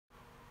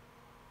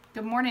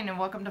Good morning and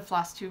welcome to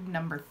FlossTube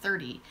number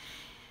 30.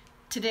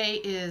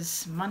 Today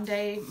is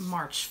Monday,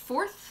 March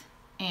 4th,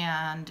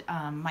 and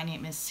my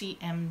name is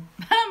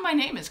my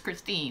name is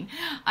Christine.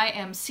 I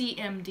am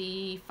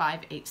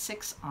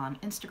CMD586 on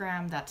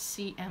Instagram. That's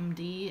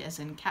CMD as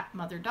in cat,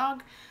 mother,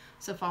 dog.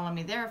 So follow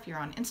me there if you're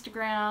on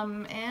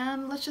Instagram,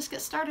 and let's just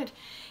get started.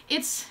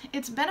 It's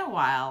been a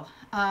while.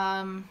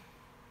 I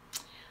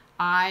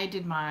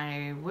did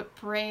my whip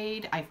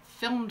parade. I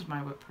filmed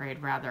my whip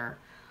parade rather.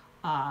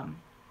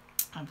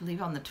 I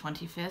believe on the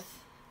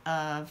 25th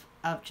of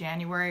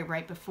January,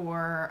 right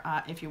before,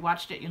 if you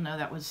watched it, you'll know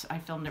I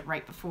filmed it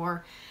right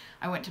before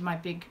I went to my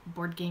big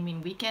board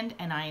gaming weekend,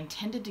 and I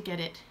intended to get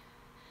it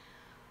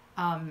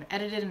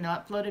edited and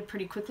uploaded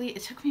pretty quickly.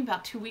 It took me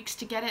about 2 weeks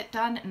to get it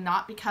done,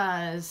 not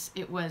because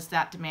it was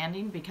that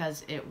demanding,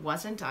 because it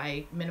wasn't.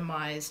 I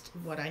minimized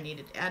what I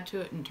needed to add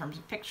to it in terms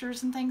of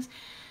pictures and things.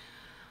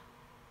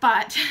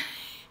 But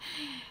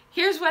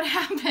here's what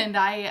happened.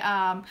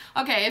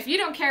 Okay, if you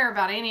don't care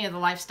about any of the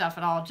life stuff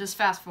at all, just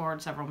fast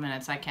forward several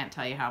minutes. I can't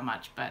tell you how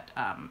much, but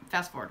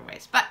fast forward a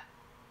ways. But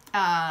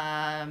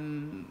I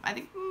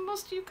think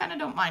most of you kind of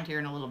don't mind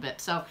hearing a little bit.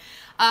 So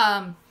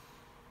I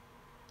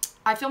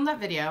filmed that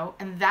video,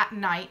 and that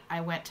night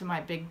I went to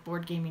my big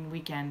board gaming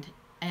weekend.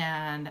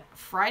 And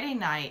Friday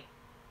night,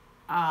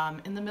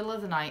 in the middle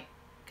of the night,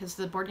 because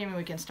the board gaming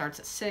weekend starts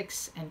at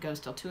 6 and goes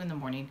till 2 in the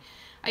morning.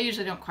 I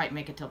usually don't quite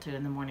make it till 2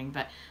 in the morning,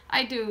 but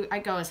I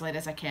go as late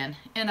as I can.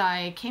 And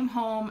I came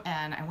home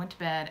and I went to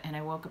bed, and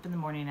I woke up in the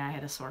morning and I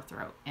had a sore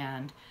throat.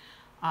 And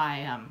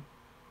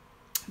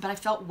but I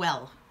felt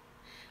well.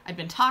 I'd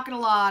been talking a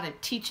lot,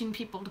 teaching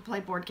people to play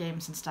board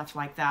games and stuff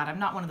like that. I'm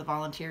not one of the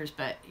volunteers,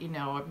 but you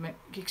know, I'm an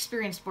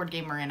experienced board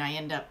gamer, and I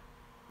end up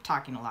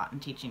talking a lot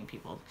and teaching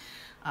people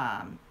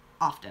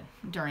often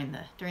during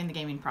the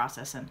gaming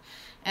process,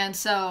 and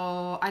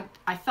so I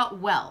felt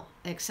well,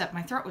 except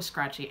my throat was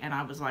scratchy, and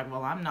I was like,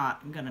 well, I'm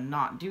not gonna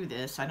not do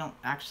this. I don't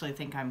actually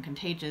think I'm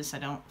contagious. I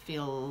don't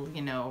feel,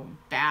 you know,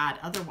 bad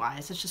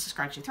otherwise. It's just a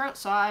scratchy throat.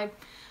 So I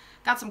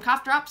got some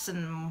cough drops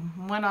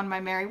and went on my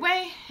merry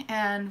way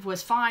and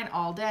was fine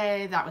all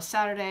day. That was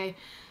Saturday.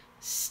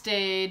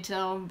 Stayed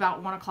till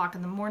about 1 o'clock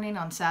in the morning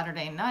on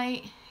Saturday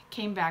night.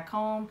 Came back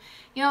home,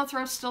 you know,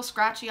 throat's still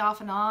scratchy off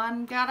and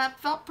on. Got up,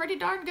 felt pretty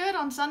darn good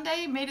on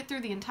Sunday. Made it through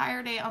the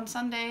entire day on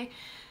Sunday.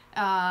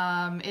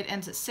 It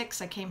ends at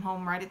 6. I came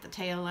home right at the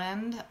tail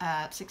end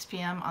at 6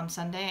 p.m. on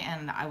Sunday,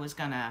 and I was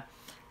gonna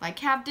like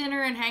have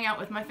dinner and hang out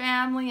with my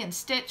family and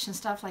stitch and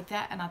stuff like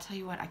that. And I'll tell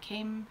you what, I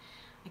came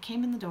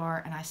in the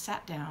door and I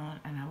sat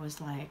down and I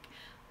was like,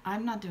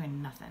 I'm not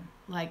doing nothing.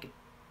 Like,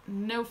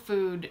 no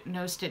food,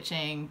 no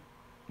stitching,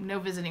 no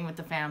visiting with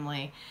the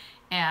family.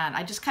 And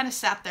I just kind of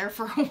sat there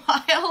for a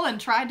while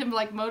and tried to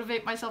like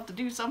motivate myself to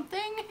do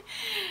something.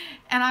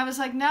 And I was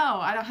like, no,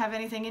 I don't have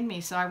anything in me.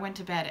 So I went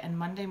to bed, and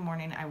Monday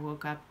morning I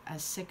woke up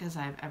as sick as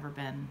I've ever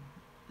been,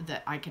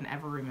 that I can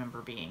ever remember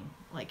being,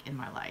 like, in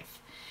my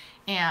life.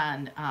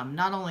 And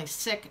not only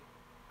sick,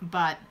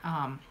 but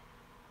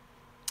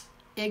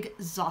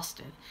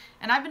exhausted.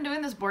 And I've been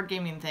doing this board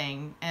gaming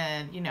thing,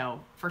 and you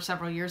know, for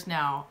several years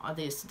now,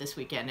 this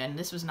weekend, and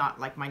this was not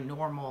like my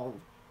normal,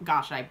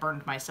 gosh, I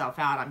burned myself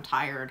out, I'm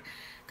tired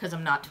because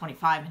I'm not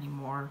 25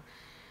 anymore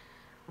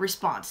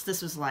response.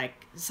 This was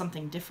like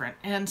something different.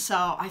 And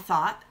so I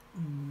thought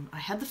I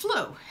had the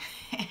flu.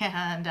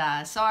 And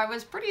so I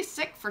was pretty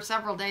sick for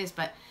several days,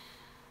 but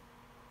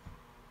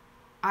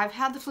I've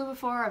had the flu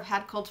before, I've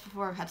had colds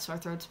before, I've had sore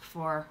throats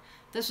before.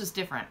 This was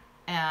different.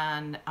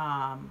 And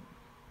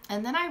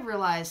then I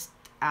realized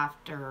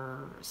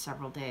after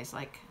several days,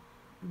 like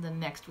the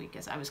next week,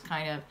 as I was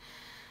kind of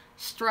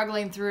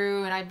struggling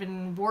through, and I'd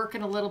been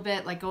working a little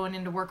bit, like going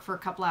into work for a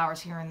couple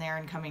hours here and there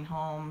and coming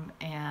home,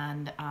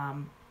 and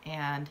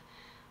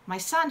my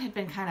son had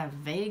been kind of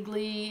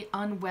vaguely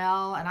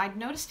unwell, and I'd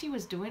noticed he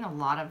was doing a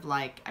lot of,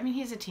 like, I mean,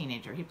 he's a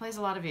teenager, he plays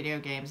a lot of video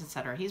games,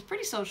 etc. He's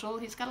pretty social,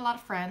 he's got a lot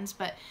of friends,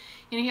 but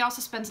you know, he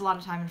also spends a lot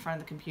of time in front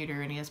of the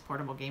computer, and he has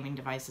portable gaming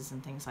devices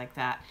and things like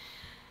that.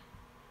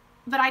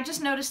 But I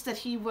just noticed that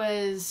he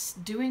was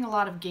doing a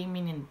lot of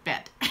gaming in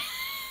bed.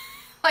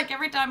 Like,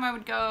 every time I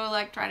would go,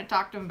 like, try to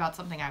talk to him about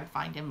something, I would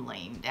find him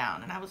laying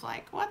down. And I was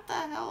like, what the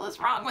hell is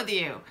wrong with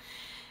you?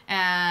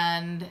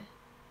 And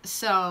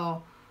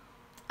so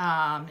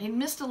he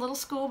missed a little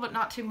school, but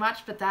not too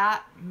much. But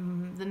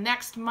the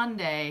next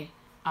Monday,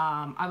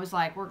 I was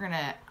like,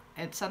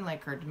 it suddenly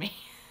occurred to me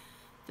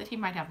that he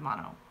might have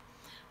mono.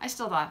 I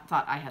still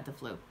thought I had the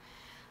flu.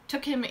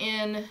 Took him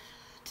in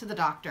to the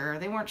doctor.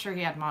 They weren't sure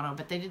he had mono,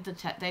 but they did the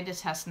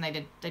test,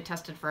 and they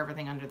tested for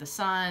everything under the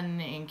sun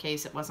in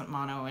case it wasn't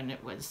mono and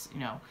it was, you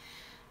know,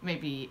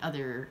 maybe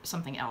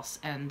something else.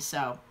 And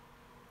so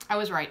I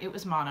was right, it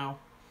was mono.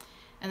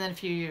 And then a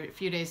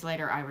few days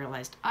later I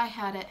realized I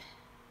had it,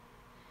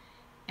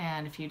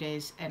 and a few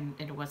days, and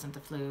it wasn't the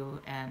flu,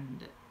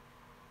 and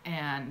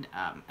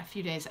a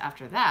few days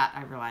after that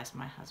I realized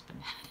my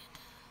husband had it.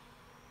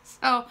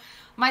 So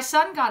my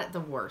son got it the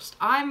worst.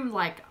 I'm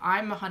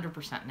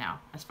 100% now,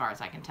 as far as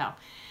I can tell.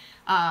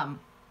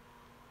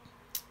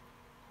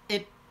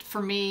 It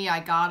for me,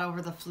 I got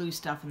over the flu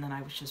stuff, and then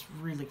I was just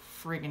really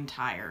friggin'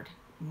 tired.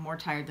 More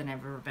tired than I've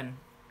ever been.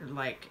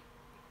 Like,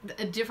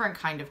 a different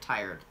kind of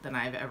tired than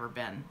I've ever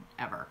been,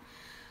 ever.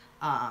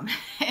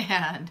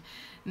 And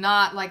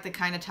not like the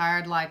kind of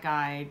tired like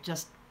I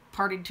just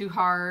partied too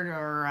hard,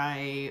 or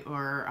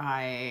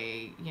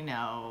I, you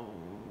know,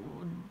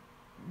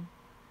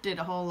 did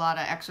a whole lot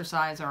of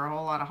exercise or a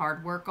whole lot of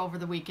hard work over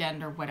the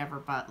weekend or whatever,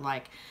 but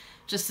like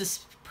just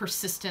this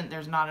persistent,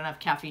 there's not enough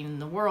caffeine in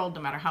the world,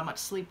 no matter how much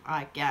sleep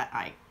I get,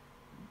 I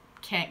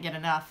can't get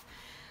enough.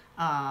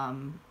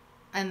 And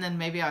then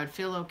maybe I would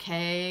feel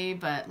okay,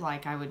 but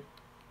like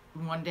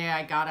one day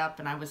I got up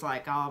and I was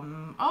like,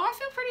 oh, I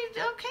feel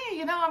pretty okay,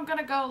 you know, I'm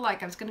gonna go,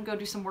 like, I was gonna go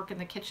do some work in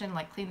the kitchen,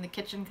 like clean the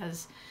kitchen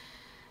because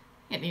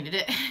it needed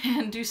it,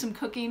 and do some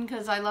cooking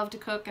because I love to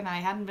cook, and I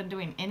hadn't been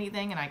doing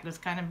anything, and I was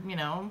kind of, you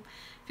know,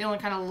 feeling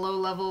kind of low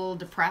level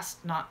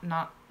depressed,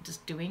 not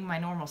just doing my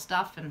normal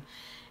stuff,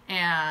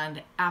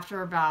 and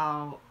after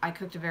I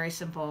cooked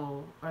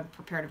I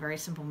prepared a very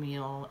simple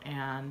meal,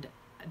 and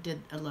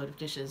did a load of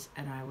dishes,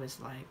 and I was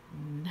like,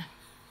 no.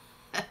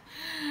 And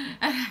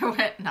I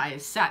went and I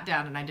sat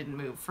down and I didn't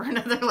move for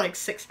another like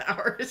 6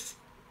 hours.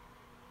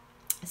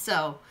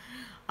 So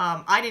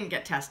I didn't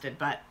get tested,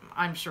 but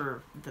I'm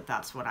sure that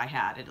that's what I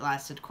had. It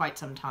lasted quite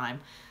some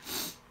time.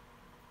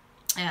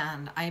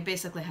 And I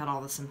basically had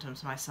all the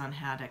symptoms my son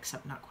had,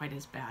 except not quite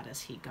as bad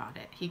as he got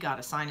it. He got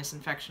a sinus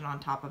infection on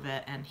top of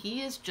it, and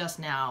he is just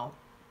now,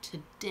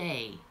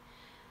 today,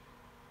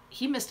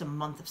 he missed a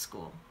month of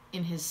school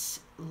in his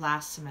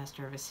last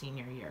semester of his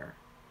senior year,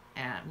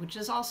 which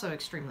is also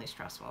extremely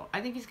stressful.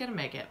 I think he's going to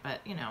make it,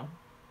 but, you know,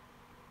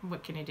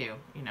 what can you do?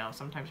 You know,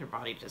 sometimes your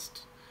body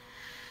just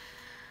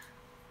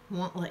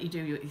won't let you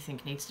do what you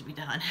think needs to be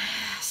done.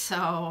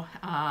 So,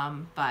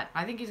 but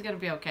I think he's going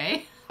to be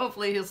okay.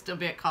 Hopefully he'll still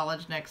be at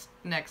college next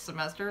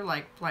semester,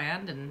 like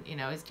planned, and, you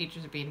know, his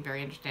teachers are being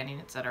very understanding,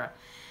 etc.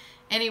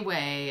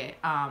 Anyway,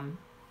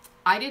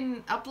 I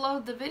didn't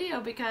upload the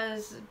video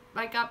because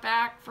I got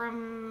back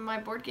from my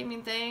board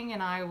gaming thing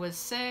and I was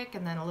sick,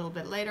 and then a little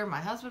bit later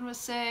my husband was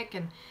sick,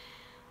 and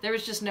there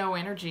was just no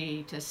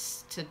energy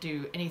to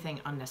do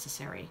anything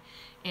unnecessary.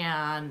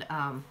 And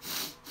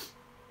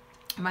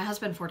my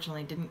husband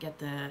fortunately didn't get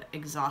the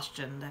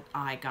exhaustion that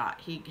I got.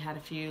 He had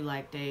a few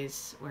like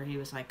days where he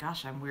was like,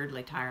 gosh, I'm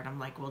weirdly tired. I'm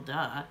like, well,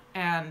 duh.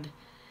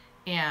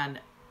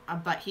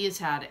 But he has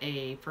had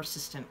a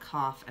persistent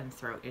cough and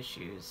throat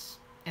issues,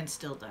 and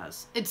still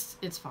does.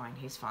 It's fine.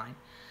 He's fine.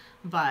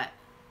 But,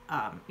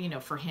 you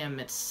know, for him,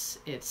 it's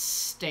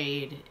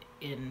stayed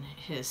in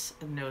his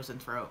nose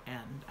and throat,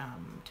 and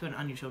to an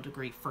unusual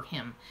degree for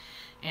him.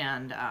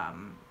 And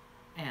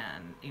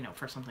you know,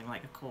 for something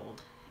like a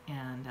cold.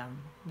 And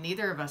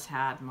neither of us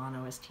had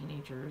mono as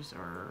teenagers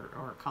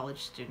or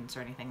college students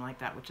or anything like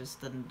that, which is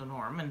the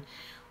norm. And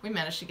we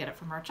managed to get it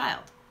from our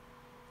child.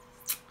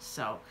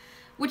 So,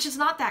 which is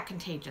not that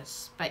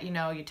contagious. But, you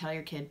know, you tell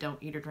your kid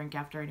don't eat or drink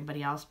after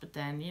anybody else, but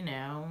then, you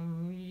know,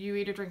 you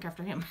eat or drink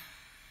after him.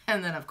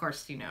 And then, of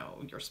course, you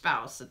know, your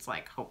spouse, it's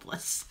like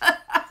hopeless.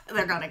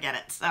 They're going to get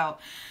it. So,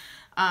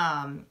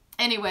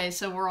 anyway,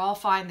 so we're all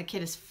fine. The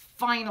kid is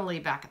finally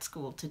back at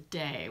school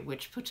today,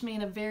 which puts me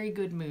in a very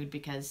good mood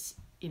because,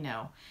 you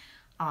know,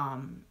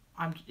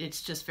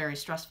 it's just very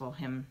stressful,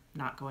 him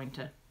not going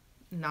to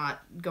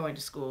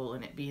school,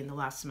 and it being the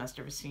last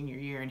semester of his senior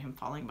year, and him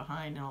falling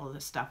behind and all of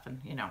this stuff, and,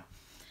 you know,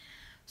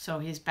 so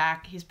he's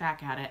back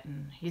at it,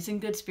 and he's in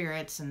good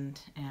spirits, and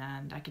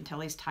I can tell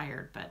he's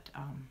tired, but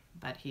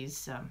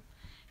he's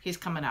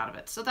coming out of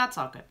it, so that's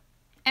all good.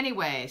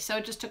 Anyway, so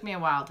it just took me a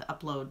while to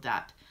upload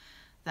that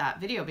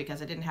video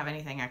because I didn't have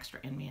anything extra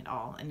in me at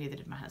all, and neither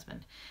did my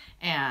husband.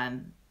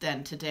 And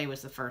then today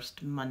was the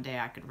first Monday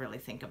I could really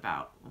think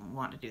about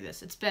wanting to do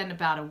this. It's been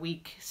about a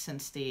week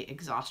since the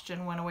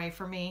exhaustion went away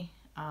for me.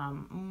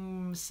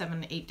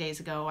 7-8 days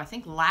ago, I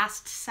think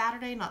last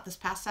Saturday, not this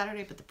past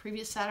Saturday, but the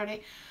previous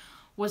Saturday,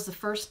 was the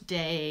first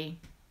day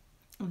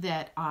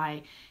that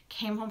I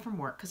came home from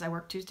work, because I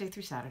work Tuesday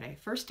through Saturday.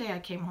 First day I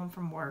came home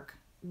from work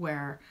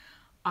where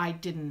I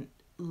didn't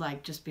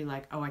like just be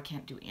like, oh, I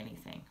can't do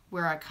anything,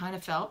 where I kind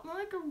of felt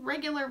like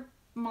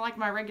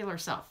my regular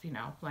self, you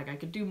know, like I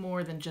could do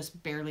more than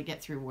just barely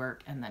get through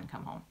work and then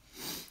come home.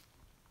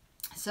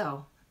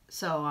 So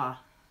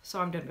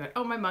I'm doing good.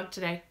 Oh, my mug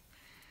today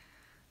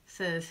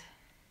says,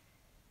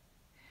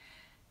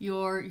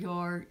 you're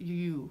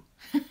you.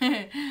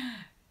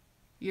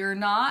 You're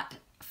not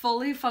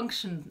fully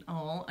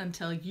functional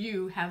until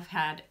you have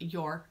had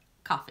your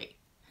coffee.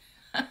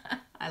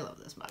 I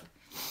love this mug.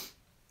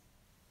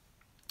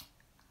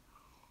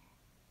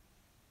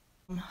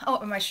 Oh,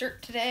 and my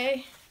shirt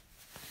today,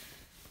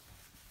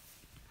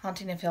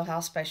 Haunting of Hill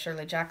House by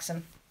Shirley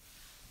Jackson.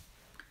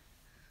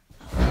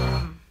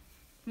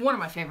 One of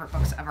my favorite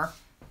books ever.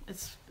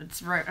 It's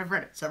right. I've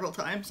read it several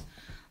times.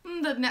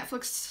 The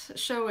Netflix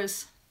show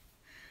is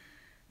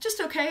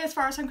just okay as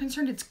far as I'm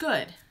concerned. It's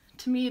good.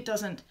 To me, it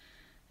doesn't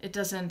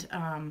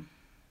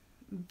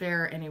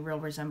bear any real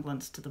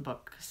resemblance to the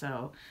book.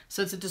 So it's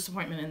a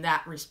disappointment in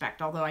that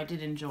respect. Although I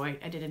did enjoy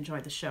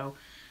the show.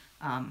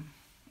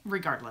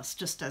 regardless,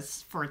 just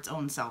as for its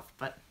own self,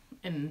 but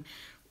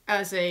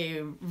as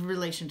a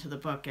relation to the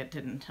book, it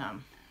didn't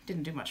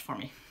do much for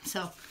me.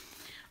 So,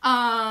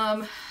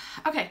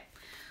 okay.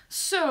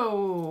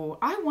 So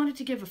I wanted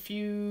to give a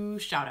few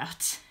shout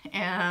outs.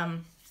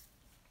 The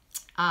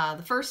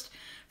first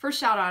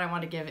shout out I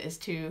want to give is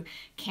to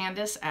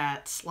Candace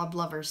at Slub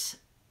Lovers.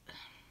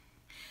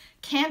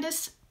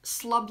 Candace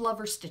Slub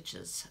Lover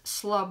Stitches.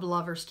 Slub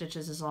Lover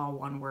Stitches is all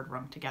one word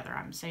rung together.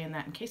 I'm saying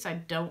that in case I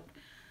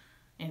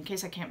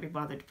can't be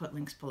bothered to put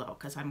links below,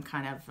 because I'm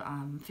kind of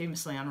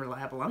famously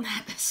unreliable on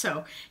that.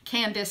 So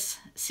Candace,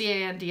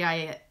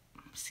 C-A-N-D-I-C-E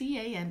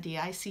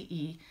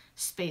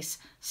space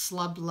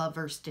Slub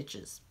Lover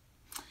Stitches.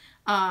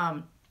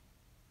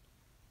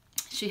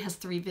 She has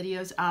 3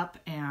 videos up,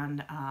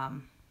 and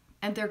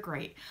they're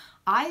great.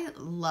 I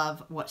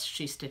love what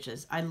she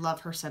stitches. I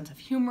love her sense of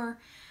humor.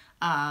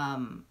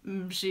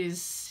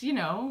 She's, you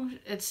know,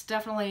 it's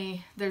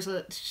definitely, there's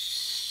a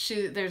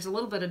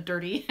little bit of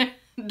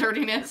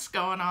dirtiness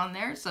going on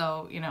there.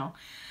 So, you know,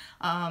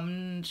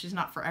 she's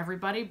not for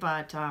everybody,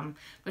 but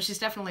she's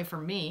definitely for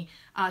me.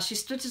 She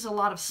stitches a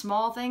lot of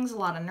small things, a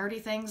lot of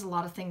nerdy things, a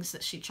lot of things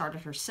that she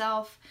charted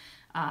herself.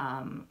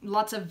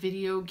 Lots of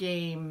video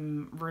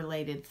game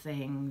related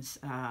things,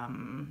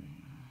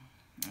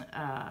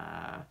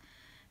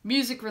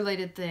 music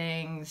related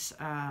things,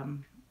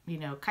 you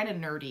know, kind of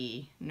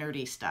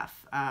nerdy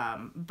stuff.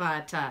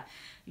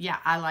 Yeah,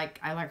 I like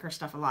her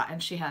stuff a lot,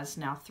 and she has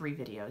now 3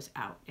 videos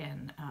out,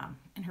 and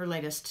in her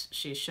latest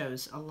she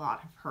shows a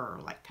lot of her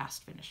like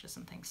past finishes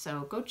and things.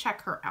 So go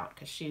check her out,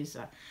 because she's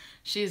a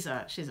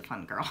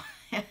fun girl.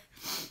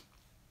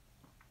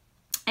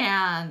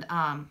 And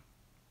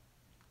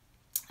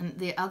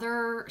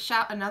another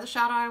shout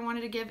out I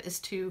wanted to give is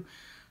to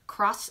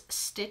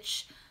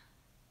CrossStitch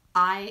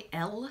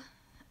IL.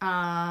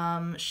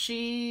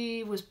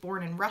 She was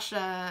born in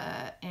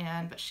Russia,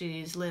 but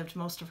she's lived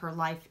most of her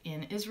life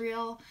in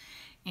Israel,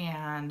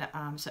 and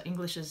so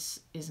English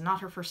is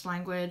not her first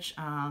language.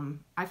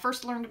 I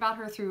first learned about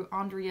her through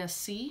Andrea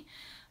C.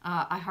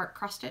 I Heart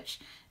CrossStitch.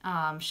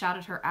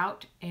 Shouted her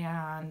out,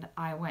 and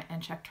I went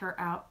and checked her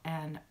out,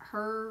 and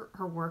her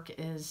work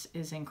is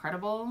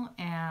incredible,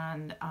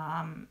 and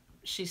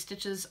she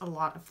stitches a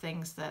lot of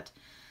things that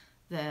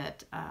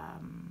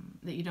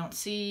you don't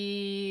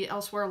see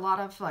elsewhere. A lot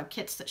of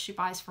kits that she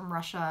buys from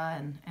Russia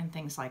and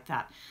things like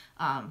that.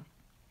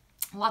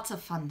 Lots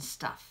of fun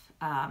stuff.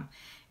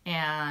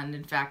 And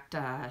in fact,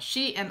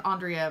 she and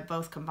Andrea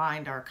both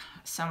combined are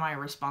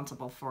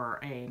semi-responsible for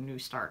a new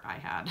start I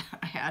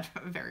had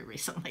very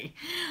recently,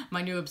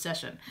 my new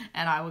obsession,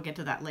 and I will get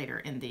to that later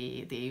in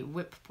the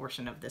whip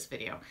portion of this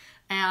video.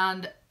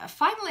 And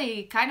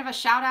finally, kind of a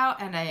shout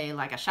out and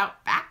a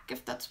shout back,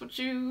 if that's what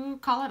you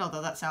call it,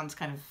 although that sounds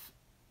kind of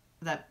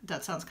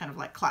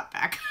like clap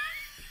back.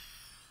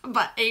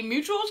 But a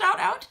mutual shout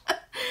out.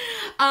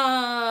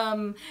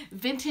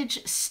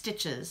 Vintage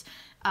Stitches.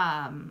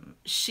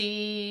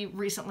 She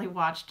recently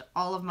watched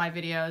all of my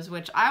videos,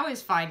 which I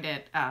always find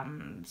it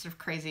sort of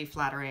crazy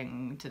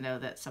flattering to know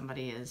that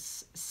somebody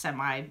is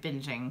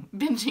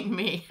binging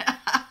me.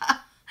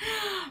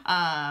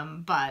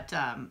 But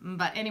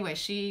anyway,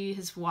 she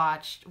has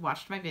watched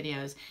my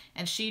videos,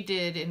 and she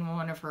did, in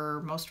one of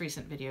her most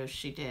recent videos,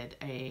 she did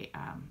a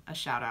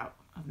shout out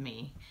of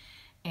me,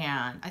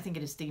 and I think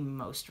it is the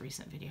most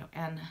recent video,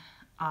 and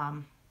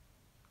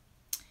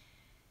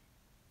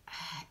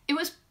it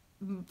was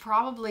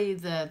probably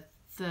the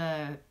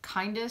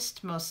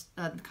kindest,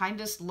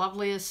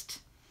 loveliest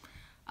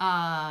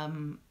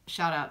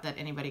shout out that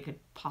anybody could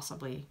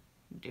possibly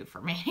do for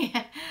me.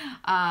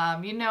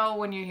 You know,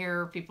 when you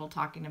hear people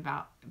talking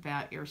about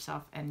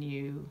yourself, and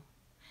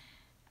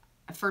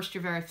at first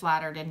you're very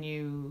flattered, and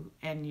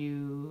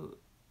you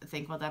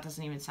think, well, that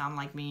doesn't even sound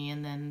like me,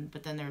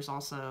 but then there's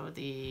also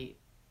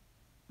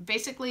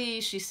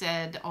basically she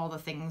said all the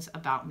things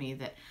about me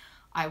that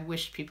I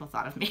wish people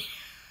thought of me.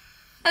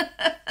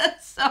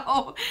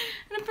 So,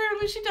 and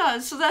apparently she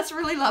does, so that's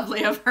really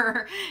lovely of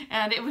her.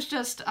 And it was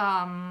just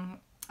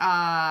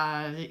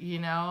you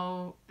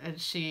know,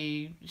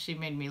 she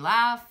made me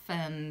laugh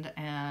and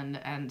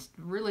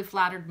really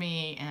flattered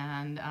me,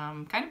 and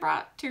kind of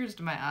brought tears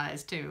to my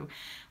eyes too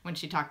when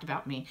she talked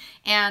about me.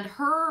 And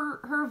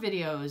her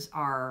videos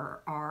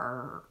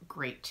are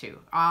great too.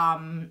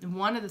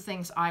 One of the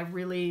things I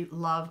really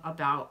love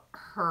about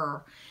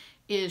her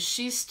is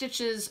she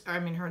stitches, I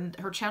mean,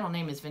 her channel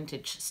name is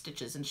Vintage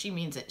Stitches, and she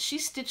means it. She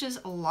stitches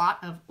a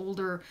lot of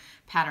older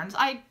patterns.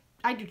 I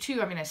do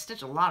too. I mean, I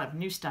stitch a lot of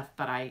new stuff,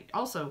 but I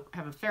also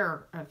have a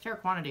fair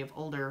quantity of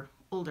older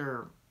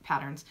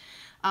patterns.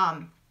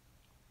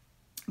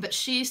 But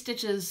she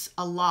stitches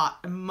a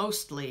lot,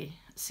 mostly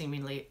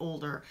seemingly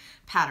older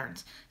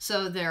patterns.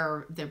 So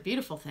they're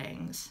beautiful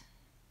things,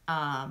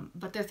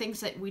 but they're things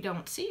that we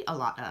don't see a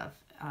lot of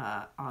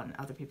on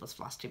other people's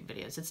FlossTube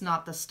videos. It's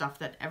not the stuff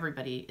that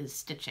everybody is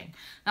stitching.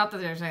 Not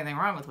that there's anything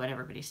wrong with what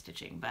everybody's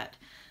stitching, but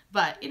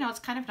But, you know, it's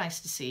kind of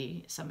nice to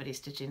see somebody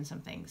stitching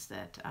some things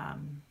that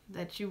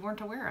that you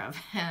weren't aware of.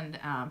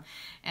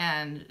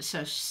 And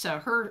so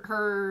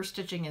her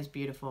stitching is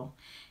beautiful.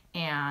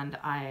 And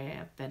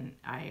I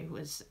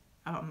was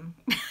one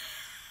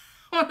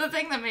of the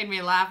things that made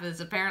me laugh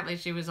is apparently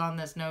she was on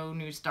this no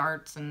new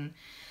starts and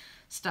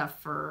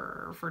stuff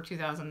for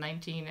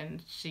 2019,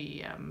 and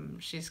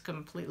she's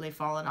completely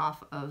fallen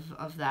off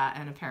of that,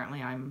 and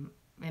apparently I'm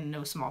in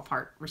no small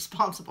part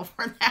responsible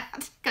for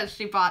that, because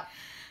she bought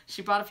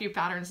a few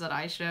patterns that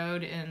I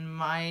showed in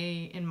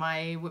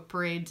my whip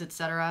parades,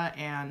 etc.,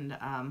 and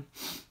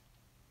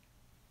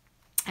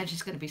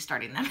she's going to be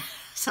starting them.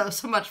 So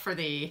much for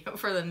the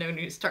no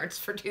new starts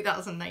for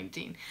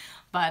 2019,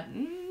 but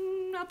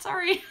not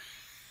sorry.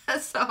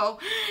 So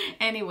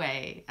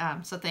anyway,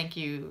 so thank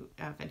you,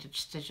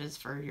 Vintage Stitches,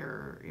 for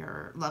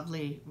your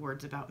lovely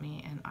words about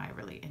me, and I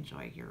really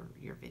enjoy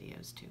your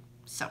videos too.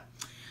 So,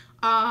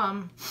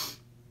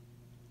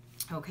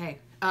 okay,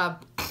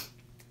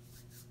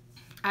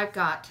 I've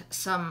got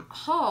some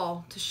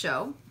haul to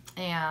show,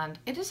 and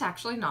it is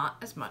actually not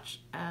as much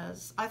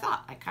as I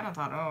thought. I kind of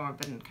thought, oh, I've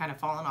been kind of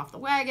falling off the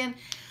wagon.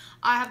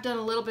 I have done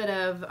a little bit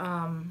of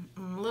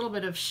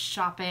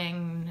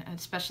shopping,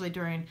 especially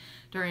during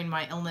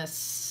my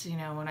illness. You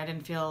know, when I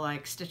didn't feel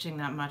like stitching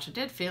that much, I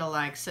did feel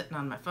like sitting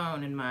on my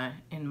phone in my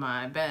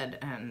bed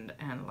and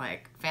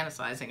like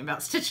fantasizing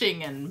about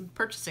stitching and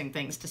purchasing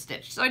things to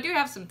stitch. So I do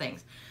have some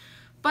things,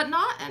 but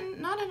not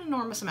an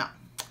enormous amount.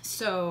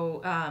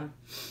 So of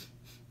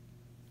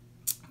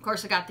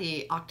course I got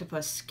the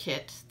octopus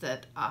kit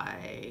that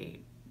I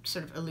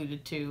sort of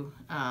alluded to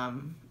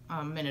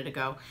a minute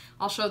ago.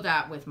 I'll show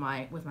that with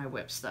my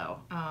whips though.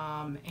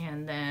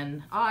 And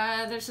then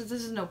this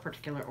is no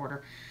particular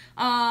order.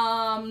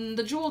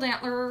 The Jeweled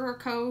Antler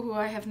Co., who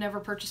I have never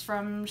purchased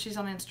from, she's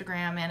on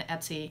Instagram and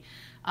Etsy,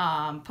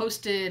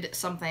 posted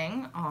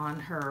something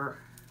on her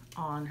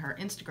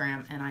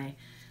Instagram, and I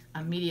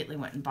immediately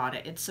went and bought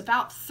it. It's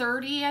about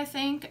 30, I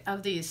think,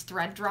 of these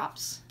thread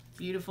drops.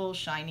 Beautiful,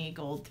 shiny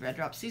gold thread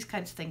drops. These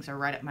kinds of things are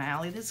right up my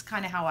alley. This is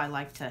kind of how I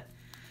like to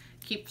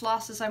keep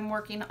floss as I'm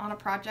working on a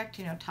project,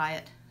 you know, tie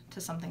it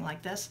to something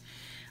like this.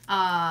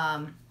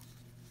 Or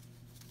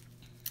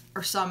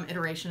some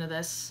iteration of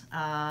this.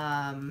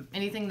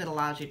 Anything that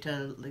allows you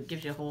to,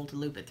 gives you a hole to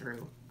loop it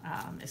through,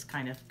 is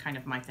kind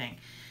of my thing.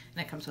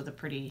 And it comes with a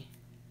pretty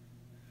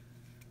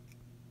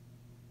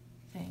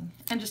thing.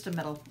 And just a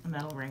metal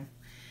ring.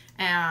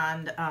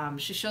 And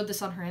she showed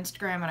this on her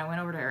Instagram, and I went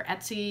over to her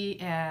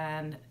Etsy,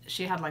 and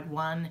she had like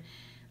one.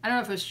 I don't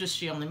know if it was just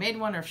she only made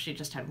one or if she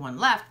just had one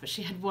left, but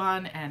she had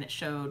one, and it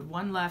showed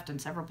one left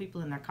and several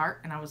people in their cart,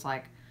 and I was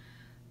like,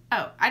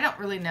 oh, I don't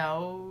really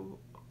know.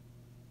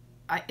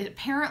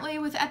 Apparently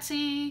with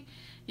Etsy,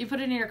 you put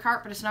it in your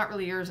cart, but it's not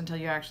really yours until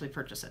you actually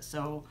purchase it.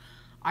 So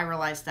I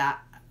realized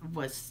that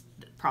was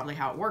probably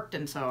how it worked,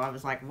 and so I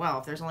was like, well,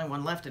 if there's only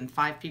one left and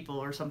 5 people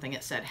or something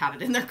it said had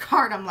it in their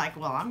cart, I'm like,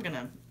 well, I'm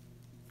gonna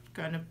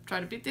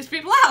try to beat these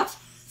people out.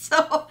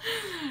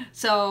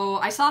 So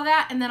I saw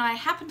that, and then I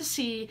happened to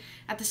see,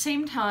 at the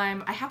same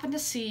time, I happened to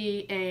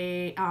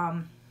see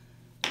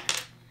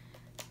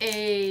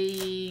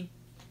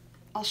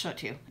I'll show it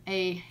to you,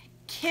 a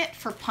kit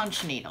for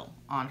punch needle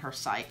on her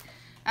site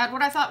at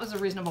what I thought was a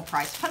reasonable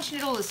price. Punch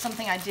needle is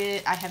something I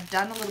have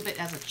done a little bit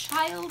as a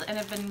child, and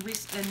have been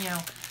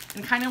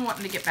been kind of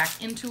wanting to get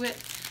back into it.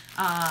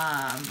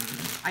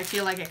 I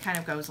feel like it kind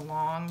of goes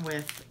along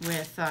with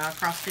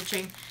cross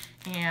stitching.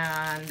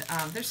 And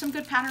there's some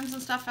good patterns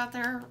and stuff out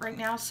there right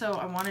now, so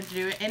I wanted to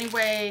do it.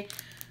 Anyway,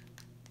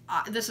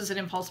 this is an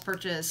impulse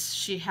purchase.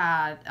 She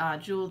had,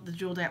 the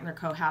Jeweled Antler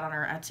Co. had on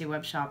her Etsy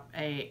web shop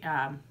a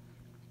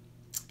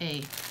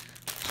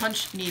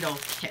punch needle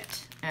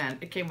kit, and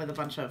it came with a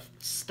bunch of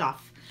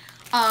stuff.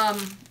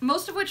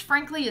 Most of which,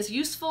 frankly, is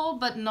useful,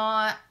 but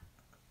not,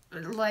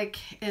 like,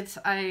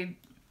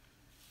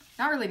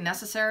 not really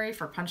necessary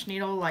for punch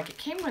needle. Like, it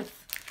came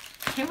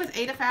with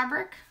Aida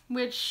fabric,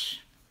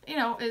 which, you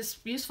know, is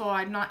useful.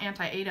 I'm not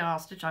anti-Aida. I'll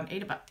stitch on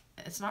Aida, but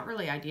it's not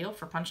really ideal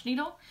for punch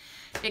needle.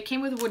 It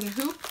came with a wooden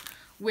hoop,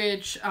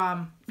 which,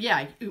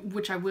 yeah,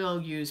 which I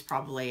will use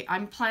probably.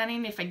 I'm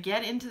planning, if I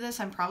get into this,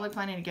 I'm probably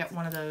planning to get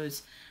one of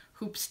those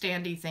hoop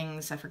standy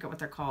things. I forget what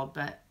they're called,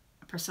 but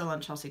Priscilla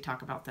and Chelsea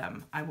talk about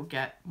them. I will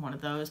get one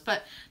of those.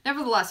 But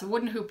nevertheless, a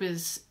wooden hoop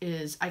is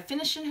I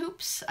finish in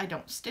hoops. I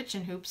don't stitch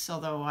in hoops,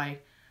 although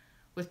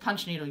with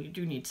punch needle, you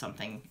do need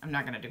something. I'm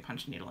not going to do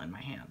punch needle in my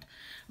hand,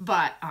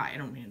 but I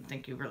don't even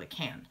think you really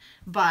can.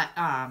 But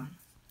I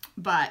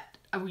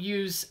will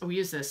use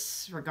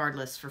this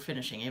regardless for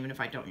finishing, even if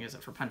I don't use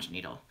it for punch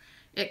needle.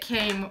 It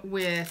came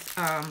with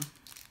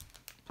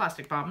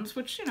plastic bobbins,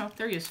 which, you know,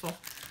 they're useful.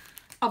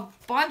 A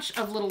bunch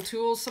of little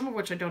tools, some of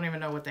which I don't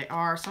even know what they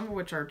are, some of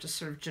which are just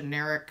sort of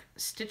generic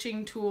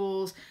stitching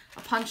tools,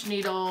 a punch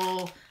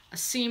needle, a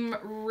seam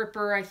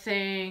ripper, I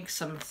think,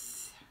 some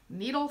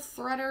needle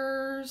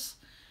threaders,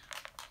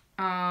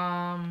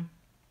 one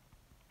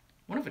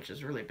of which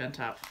is really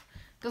bent up.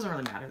 Doesn't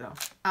really matter though.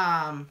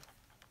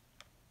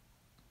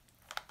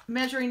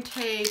 Measuring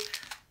tape,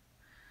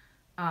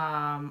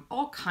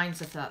 all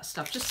kinds of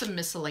stuff, just some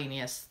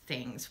miscellaneous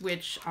things,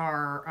 which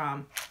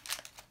are,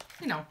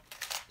 you know,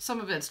 some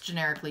of it's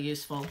generically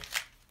useful.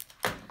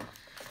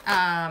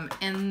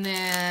 And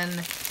then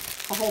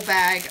a whole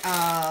bag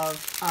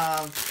of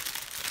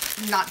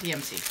not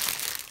DMC.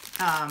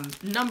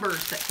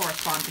 Numbers that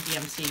correspond to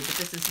DMC, but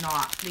this is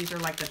not. These are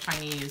like the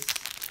Chinese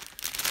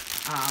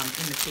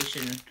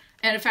imitation.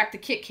 And in fact, the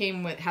kit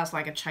has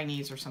like a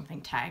Chinese or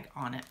something tag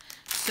on it.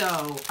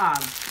 So,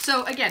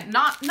 so again,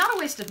 not a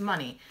waste of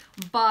money,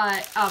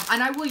 but,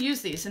 and I will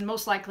use these, and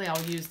most likely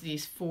I'll use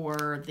these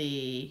for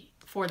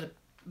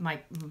my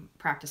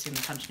practicing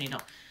the punch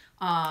needle.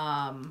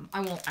 I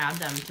won't add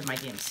them to my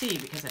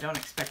DMC because I don't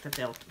expect that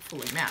they'll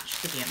fully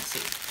match the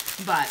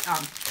DMC, but,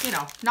 you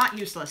know, not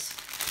useless.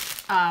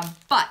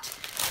 But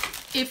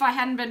if I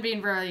hadn't been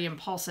being very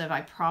impulsive,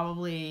 I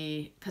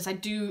probably, because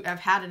I've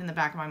had it in the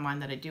back of my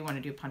mind that I do want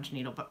to do punch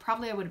needle, but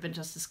probably I would have been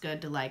just as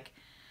good to like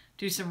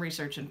do some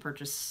research and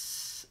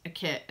purchase a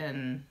kit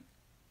and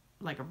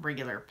like a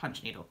regular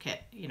punch needle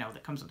kit, you know,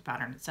 that comes with the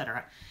pattern,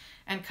 etc.,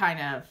 and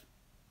kind of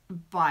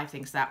buy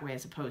things that way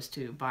as opposed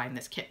to buying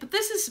this kit. But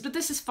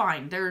this is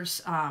fine.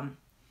 There's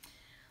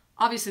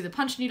obviously the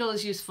punch needle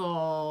is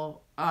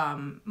useful.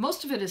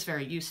 Most of it is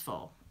very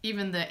useful.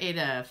 Even the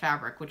Ada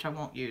fabric, which I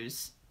won't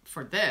use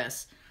for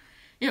this,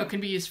 you know, can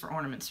be used for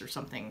ornaments or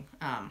something.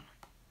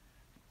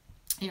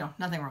 You know,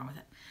 nothing wrong with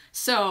it.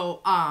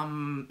 So,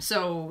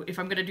 so if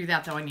I'm going to do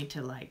that, though, I need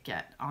to, like,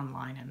 get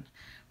online, and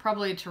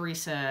probably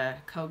Teresa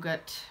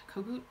Kogut,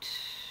 if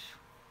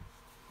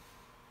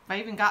I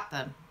even got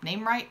the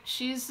name right.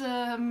 She's,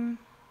 her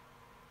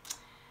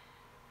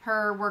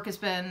work has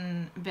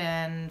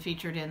been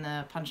featured in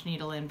the Punch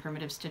Needle and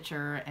Primitive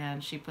Stitcher,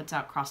 and she puts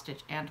out CrossStitch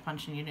and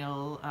Punch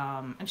Needle,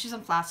 and she's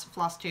on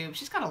FlossTube.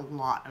 She's got a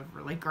lot of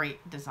really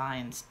great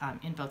designs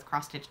in both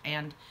CrossStitch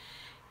and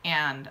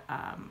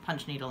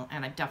Punch Needle,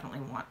 and I definitely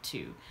want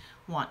to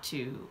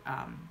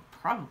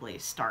probably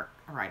start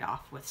right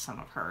off with some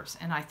of hers.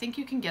 And I think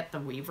you can get the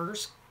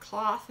weaver's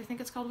cloth. I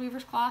think it's called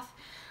weaver's cloth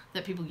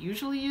that people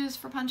usually use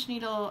for Punch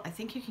Needle. I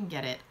think you can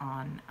get it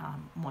on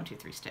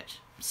 1-2-3 Stitch.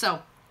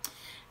 So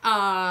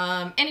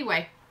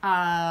anyway,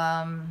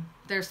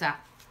 there's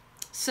that.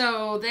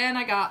 So then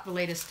I got the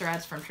latest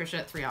threads from Trisha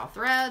at 3 All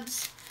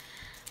Threads.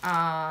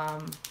 I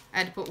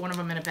had to put one of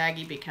them in a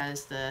baggie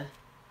because I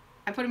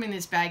put them in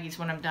these baggies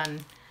when I'm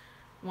done,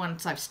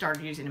 once I've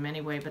started using them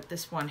anyway, but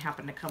this one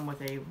happened to come with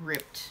a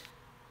ripped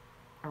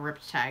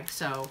tag,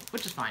 so,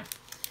 which is fine.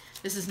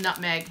 This is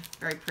Nutmeg,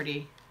 very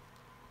pretty.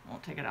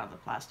 Won't take it out of the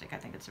plastic. I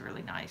think it's a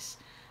really nice,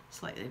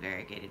 slightly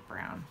variegated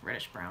brown,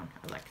 reddish brown.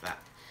 I like that.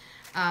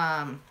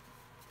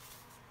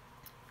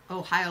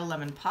 Ohio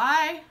Lemon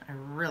Pie. I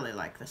really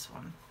like this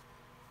one.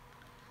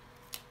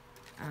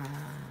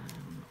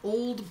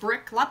 Old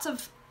Brick. Lots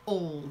of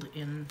old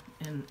in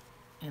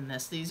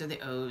this. These are the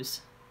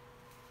O's.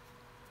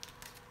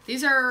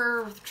 These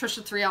are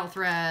Trisha 3 All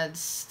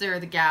Threads. They're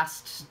the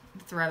Gast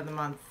thread of the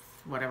month,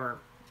 whatever.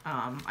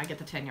 I get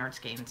the 10-yard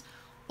skeins.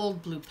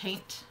 Old Blue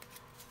Paint.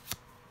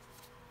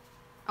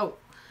 Oh,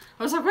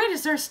 I was like, wait,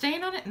 is there a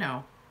stain on it?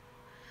 No.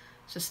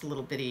 It's just a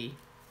little bitty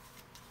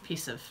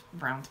piece of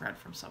brown thread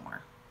from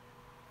somewhere.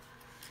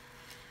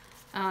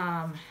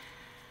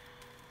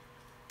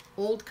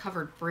 Old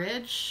Covered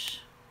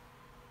Bridge.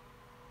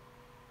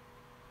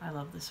 I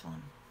love this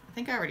one. I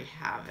think I already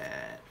have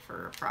it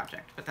for a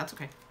project, but that's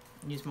okay.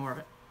 I can use more of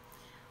it.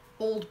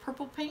 Old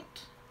Purple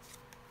Paint.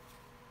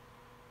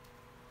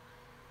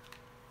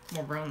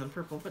 More brown than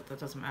purple, but that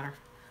doesn't matter.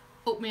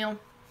 Oatmeal.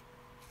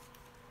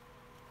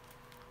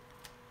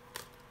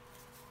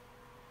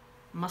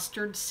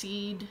 Mustard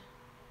Seed.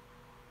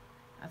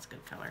 That's a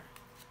good color.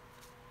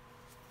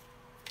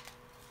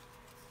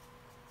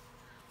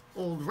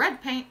 Old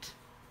Red Paint.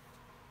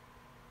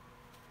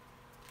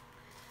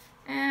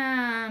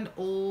 And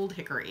Old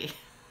Hickory.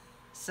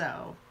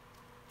 So,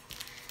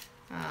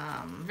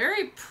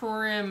 very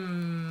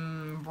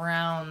prim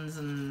browns,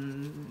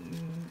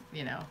 and,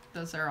 you know,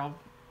 those are all,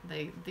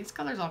 these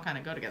colors all kind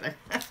of go together.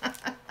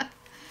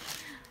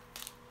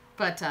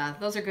 But,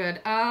 those are good.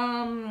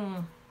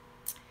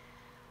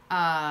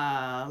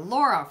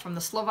 Laura from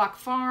the Slovak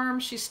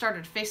Farm, she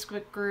started a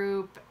Facebook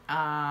group.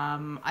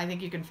 I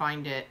think you can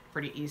find it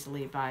pretty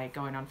easily by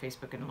going on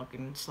Facebook and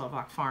looking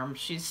Slovak Farm.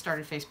 She's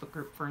started a Facebook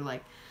group for,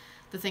 like,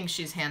 the things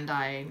she's hand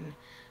dyeing.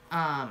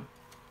 I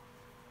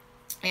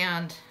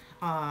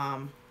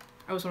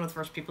was one of the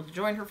first people to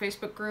join her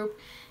Facebook group,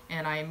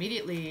 and I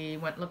immediately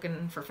went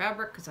looking for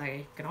fabric because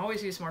I can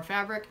always use more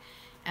fabric,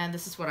 and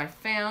this is what I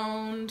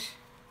found.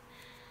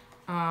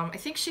 I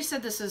think she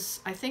said this is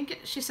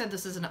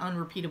an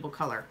unrepeatable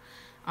color,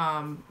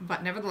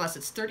 but nevertheless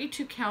it's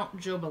 32 count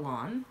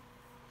Jobalon.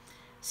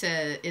 So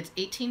it's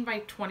 18 by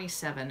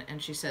 27,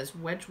 and she says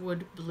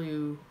Wedgwood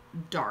Blue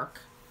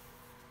Dark.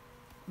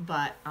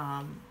 But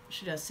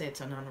she does say it's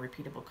an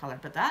unrepeatable color.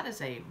 But that is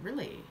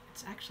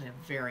it's actually a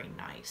very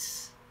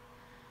nice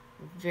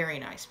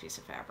piece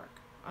of fabric.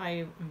 I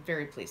am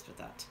very pleased with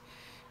that.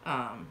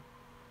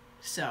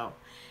 So,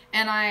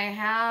 and I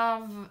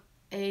have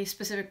a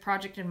specific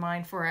project in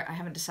mind for it. I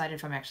haven't decided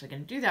if I'm actually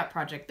going to do that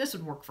project. This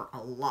would work for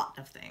a lot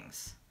of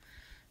things.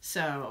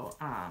 So,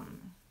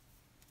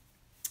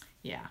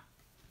 yeah.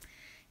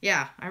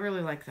 Yeah, I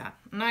really like that.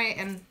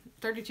 And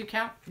 32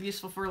 count,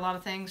 useful for a lot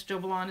of things.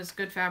 Jobalon is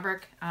good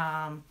fabric.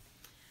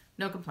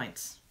 No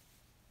complaints.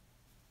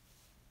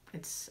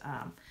 It's,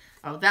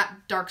 oh,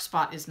 that dark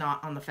spot is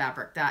not on the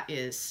fabric. That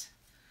is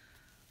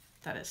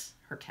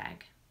her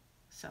tag.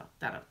 So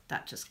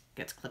that just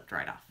gets clipped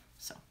right off.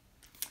 So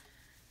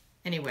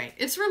anyway,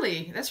 that's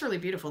really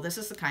beautiful. This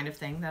is the kind of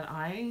thing that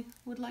I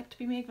would like to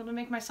be able to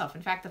make myself.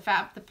 In fact,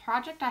 the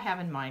project I have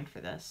in mind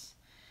for this,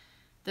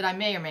 that I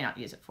may or may not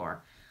use it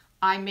for,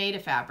 I made a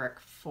fabric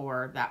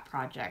for that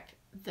project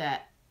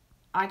that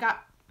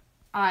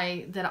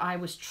I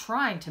was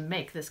trying to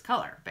make this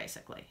color,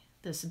 basically,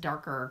 this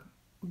darker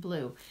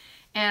blue,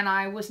 and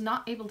I was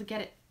not able to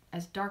get it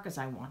as dark as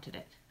I wanted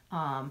it.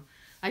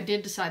 I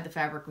did decide the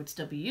fabric would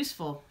still be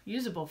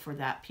usable for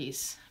that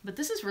piece, but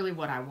this is really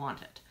what I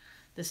wanted,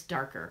 this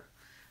darker,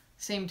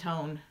 same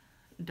tone,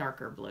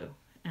 darker blue,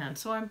 and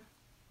so I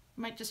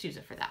might just use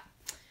it for that.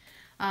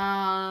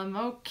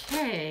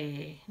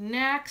 Okay,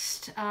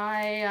 next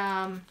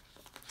I've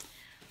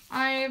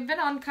been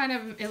on kind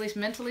of, at least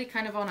mentally,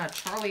 kind of on a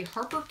Charlie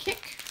Harper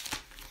kick.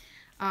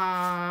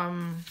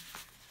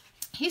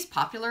 He's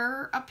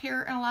popular up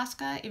here in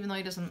Alaska, even though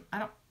he doesn't,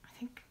 I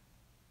think,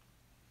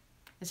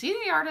 is he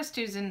the artist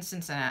who's in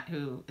Cincinnati,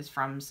 who is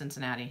from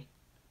Cincinnati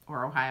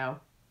or Ohio?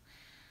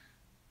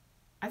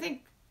 I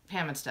think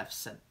Pam and Steph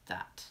said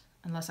that,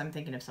 unless I'm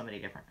thinking of somebody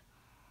different.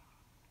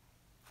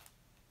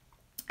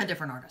 A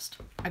different artist.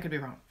 I could be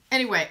wrong.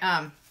 Anyway,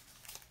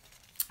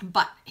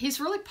 but he's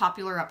really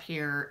popular up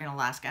here in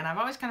Alaska, and I've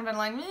always kind of been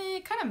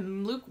like, kind of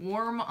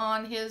lukewarm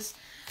on his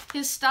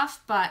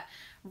stuff, but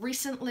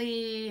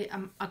recently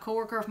a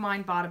coworker of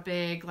mine bought a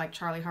big, like,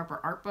 Charlie Harper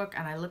art book,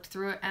 and I looked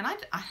through it, and I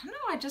don't know,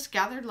 I just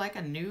gathered, like,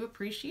 a new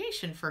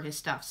appreciation for his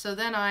stuff. So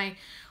then I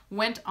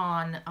went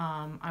on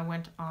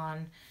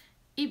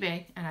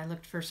eBay, and I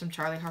looked for some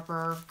Charlie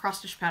Harper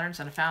cross-stitch patterns,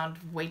 and I found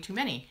way too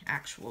many,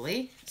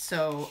 actually.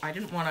 So I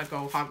didn't want to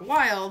go hog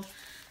wild,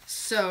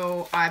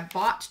 so I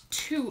bought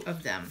 2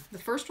 of them. The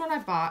first one I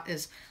bought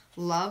is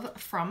Love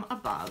from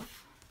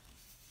Above,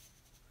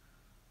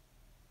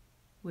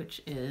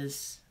 which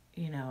is,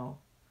 you know,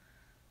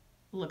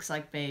 looks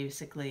like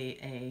basically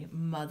a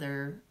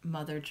mother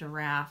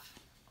giraffe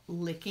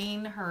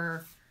licking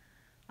her,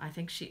 I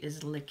think she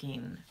is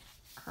licking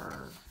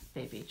her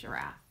baby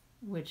giraffe,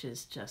 which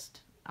is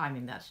just, I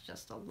mean, that's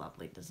just a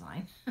lovely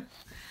design.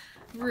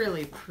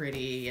 Really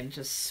pretty and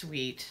just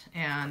sweet.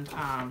 And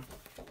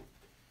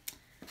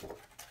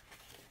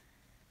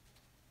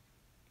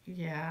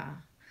yeah,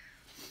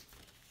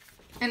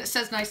 and it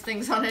says nice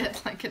things on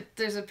it, like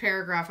there's a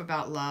paragraph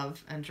about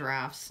love and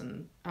giraffes,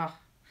 and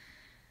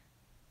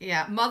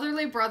yeah,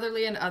 motherly,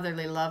 brotherly, and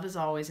otherly, love is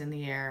always in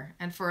the air.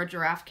 And for a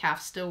giraffe calf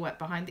still wet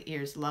behind the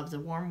ears, love's a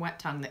warm, wet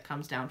tongue that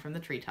comes down from the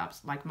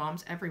treetops. Like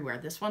moms everywhere,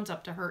 this one's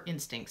up to her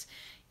instincts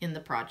in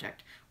the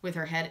project. With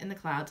her head in the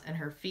clouds and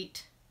her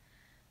feet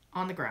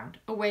on the ground.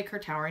 Awake, her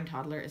towering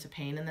toddler is a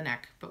pain in the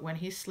neck. But when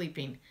he's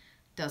sleeping,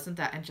 doesn't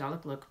that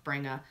angelic look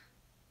bring a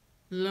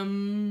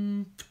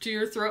lump to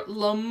your throat?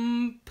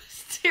 Lump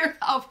to your...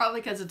 Oh,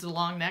 probably because it's a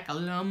long neck. A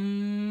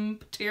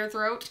lump to your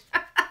throat.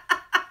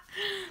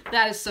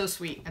 That is so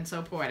sweet and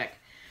so poetic.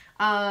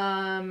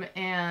 And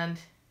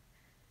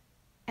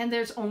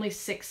there's only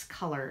 6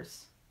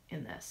 colors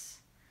in this.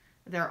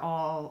 There's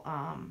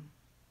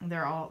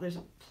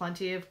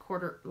plenty of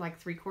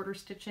three-quarter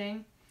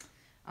stitching,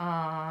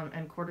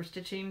 and quarter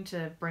stitching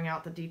to bring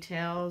out the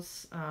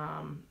details.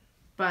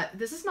 But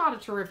this is not a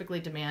terrifically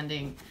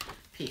demanding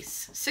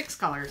piece. 6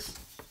 colors.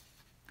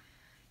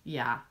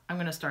 Yeah, I'm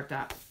going to start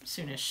that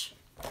soonish.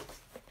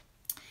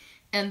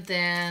 And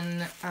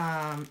then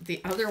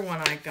the other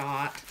one I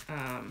got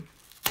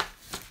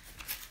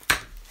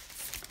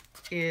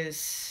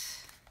is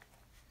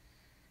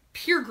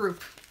Peer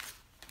Group,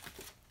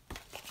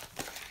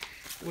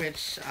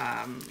 which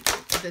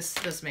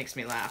this makes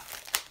me laugh.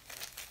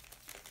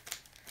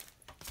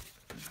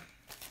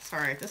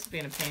 Sorry, this is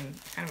being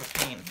kind of a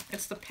pain.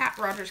 It's the Pat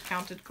Rogers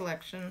Counted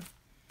Collection.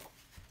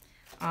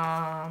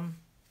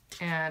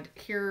 And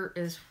here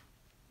is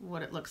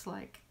what it looks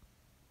like.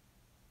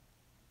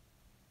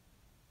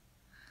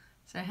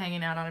 So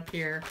hanging out on a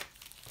pier,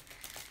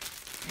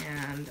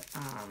 and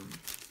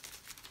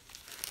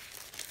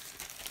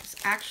this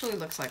actually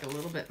looks like a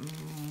little bit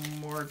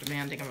more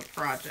demanding of a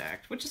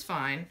project, which is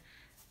fine.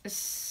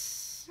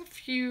 It's a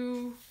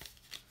few,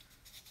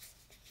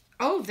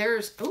 oh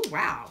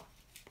wow,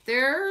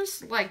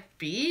 there's like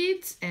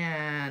beads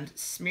and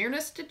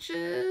Smyrna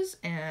stitches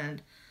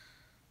and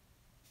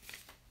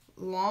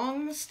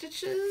long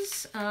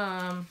stitches.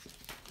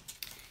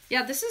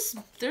 Yeah,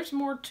 there's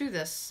more to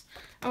this.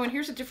 Oh, and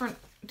here's a different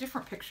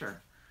picture.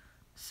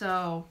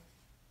 So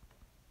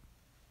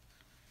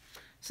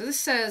this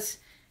says,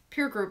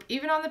 Peer Group,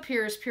 even on the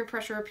piers, peer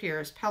pressure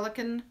appears.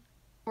 Pelican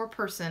or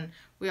person,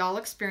 we all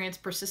experience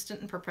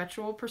persistent and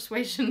perpetual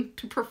persuasion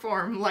to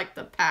perform like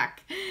the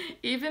pack.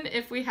 Even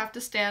if we have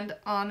to stand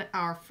on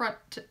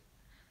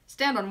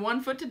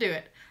one foot to do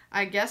it.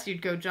 I guess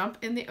you'd go jump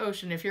in the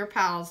ocean if your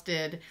pals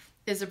did,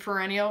 is a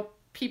perennial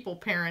people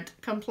parent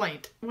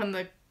complaint when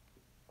the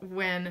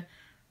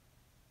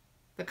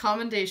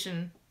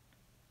commendation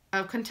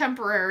of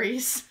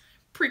contemporaries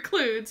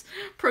precludes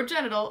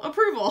progenital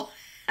approval.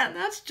 And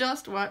that's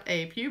just what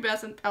a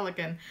pubescent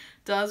pelican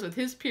does with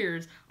his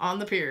peers on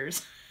the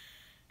piers.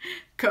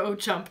 Go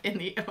jump in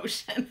the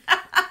ocean.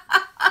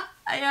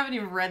 I haven't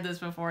even read this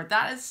before.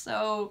 That is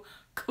so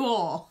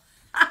cool.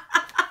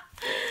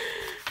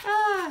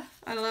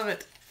 I love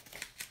it.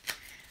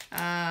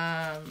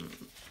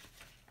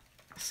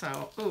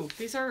 Ooh,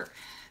 these are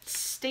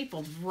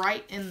stapled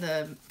right in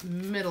the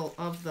middle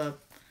of the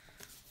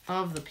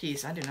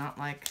piece. I do not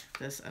like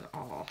this at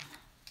all.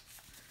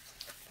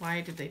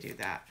 Why did they do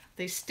that?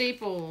 They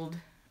stapled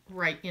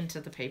right into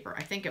the paper.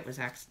 I think it was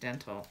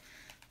accidental.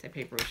 The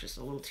paper was just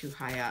a little too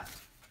high up.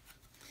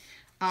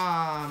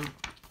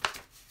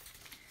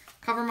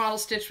 Cover model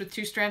stitched with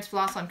 2 strands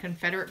floss on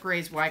Confederate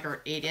Gray's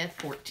Weigert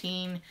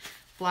 8F14.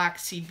 Black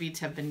seed beads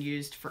have been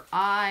used for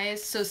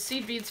eyes. So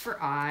seed beads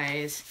for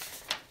eyes.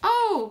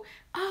 Oh,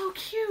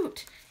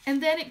 cute.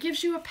 And then it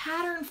gives you a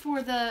pattern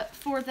for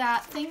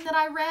that thing that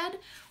I read,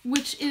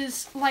 which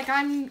is like,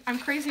 I'm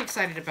crazy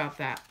excited about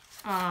that.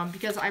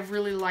 Because I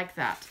really like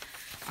that.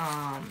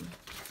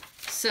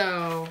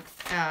 You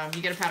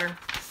get a pattern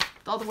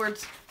with all the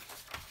words.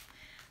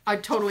 I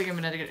totally am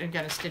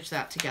gonna stitch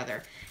that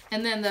together.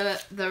 And then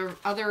the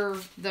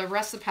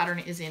rest of the pattern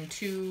is in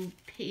 2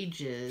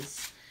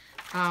 pages.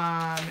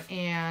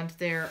 And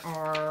there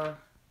are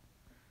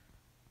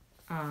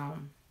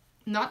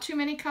not too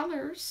many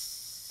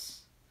colors.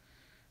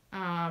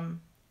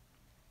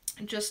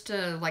 Just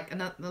like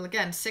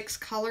again 6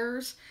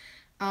 colors.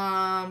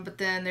 But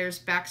then there's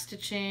back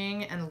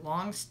stitching and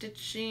long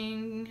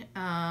stitching,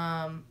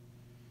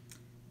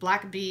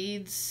 black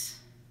beads,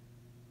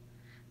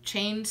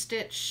 chain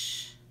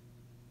stitch,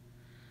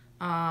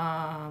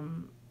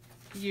 the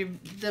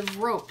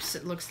ropes,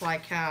 it looks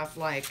like, have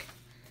like,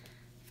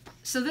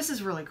 so this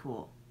is really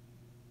cool.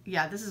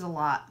 Yeah, this is a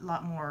lot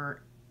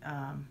more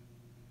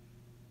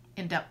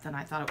in depth than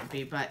I thought it would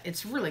be, but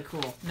it's really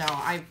cool. No,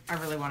 I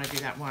really want to do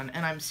that one,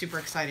 and I'm super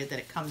excited that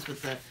it comes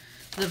with the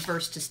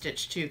verse to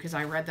stitch too, because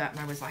I read that and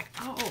I was like,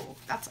 oh,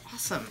 that's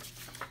awesome.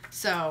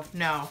 So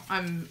no,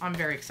 I'm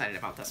very excited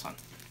about this one.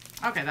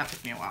 Okay, that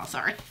took me a while.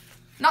 Sorry.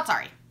 Not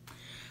sorry.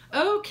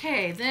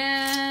 Okay,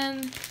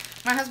 then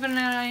my husband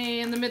and I,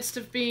 in the midst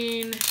of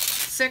being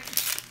sick,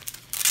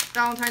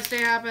 Valentine's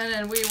Day happened,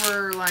 and we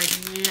were like,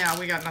 yeah,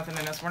 we got nothing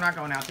in us. We're not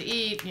going out to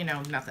eat, you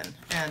know, nothing.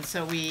 And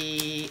so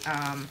he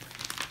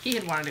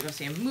had wanted to go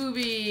see a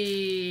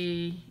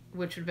movie,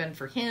 which would have been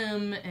for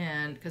him,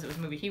 and because it was a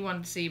movie he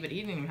wanted to see, but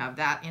he didn't even have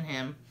that in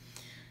him.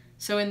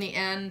 So in the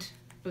end,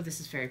 oh, this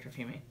is very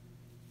perfumey.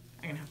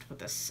 I'm gonna have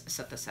to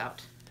set this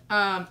out.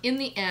 In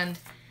the end,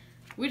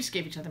 we just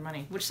gave each other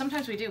money, which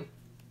sometimes we do.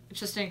 It's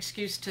just an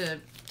excuse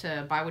to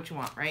buy what you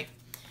want, right?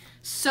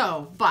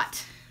 So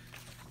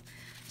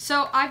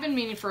I've been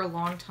meaning for a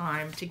long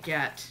time to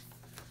get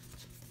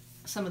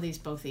some of these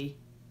Bothy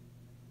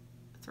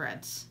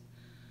threads.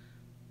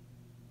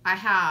 I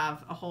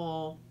have a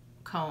whole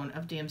cone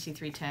of DMC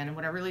 310, and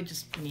what I really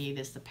just need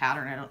is the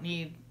pattern. I don't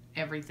need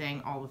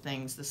everything, all the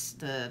things,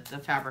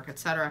 the fabric,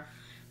 etc.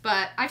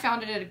 But I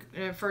found it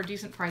for a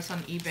decent price on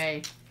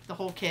eBay, the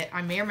whole kit.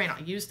 I may or may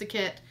not use the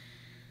kit.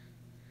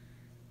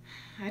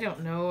 I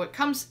don't know. It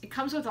comes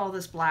with all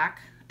this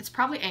black. It's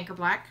probably anchor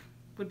black,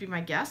 would be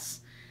my guess.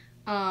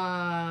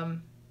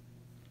 14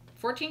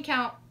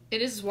 count.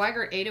 It is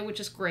Weigert Ada, which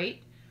is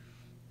great.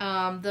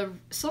 The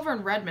silver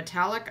and red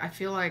metallic, I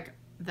feel like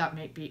that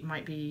might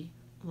be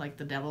like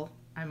the devil.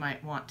 I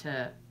might want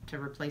to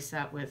replace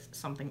that with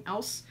something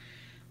else.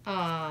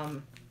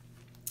 And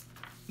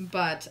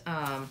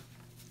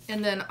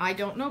then I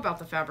don't know about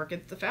the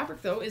fabric. The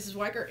fabric, though, is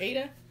Weigert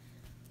Ada.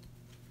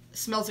 It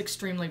smells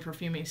extremely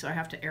perfumey, so I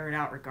have to air it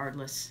out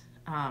regardless.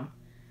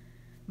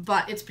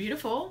 But it's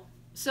beautiful,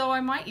 so I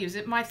might use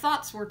it. My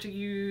thoughts were to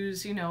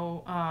use, you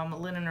know, a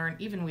linen or an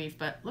even weave,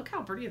 but look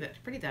how pretty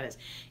that is.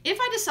 If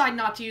I decide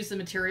not to use the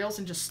materials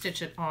and just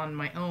stitch it on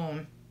my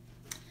own,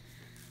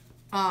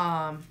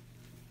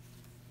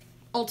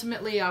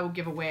 ultimately I will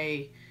give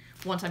away,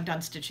 once I'm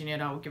done stitching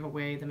it, I will give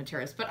away the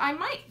materials. But I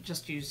might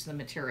just use the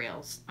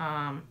materials.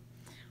 I'm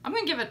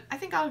gonna give it, I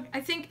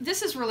think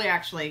this is really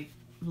actually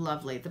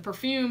lovely. The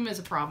perfume is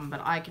a problem, but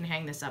I can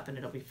hang this up and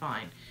it'll be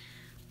fine.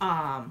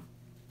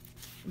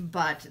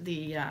 But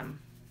it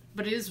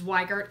is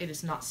Weigert. It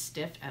is not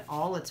stiff at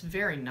all. It's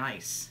very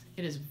nice.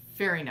 It is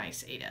very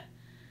nice Ada.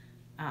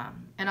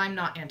 And I'm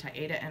not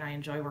anti-Ada, and I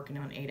enjoy working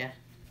on Ada.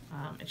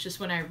 It's just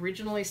when I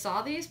originally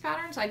saw these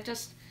patterns, I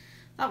just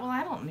thought, well,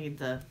 I don't need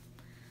the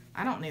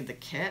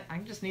kit. I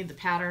just need the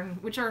pattern,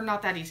 which are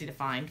not that easy to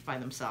find by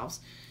themselves.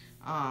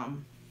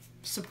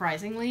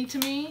 Surprisingly to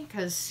me,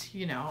 because,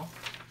 you know,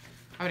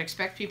 I would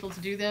expect people to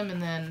do them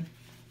and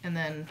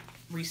then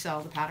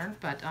resell the pattern,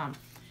 but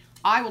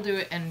I will do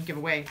it and give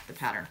away the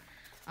pattern.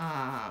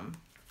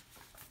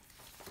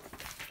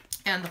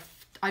 And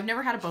I've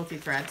never had a Both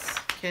Threads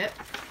kit.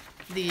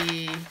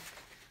 The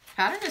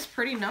pattern is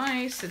pretty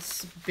nice.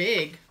 It's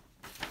big.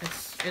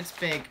 It's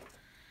big.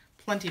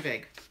 Plenty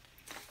big.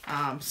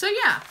 So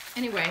yeah,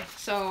 anyway,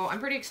 so I'm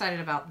pretty excited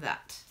about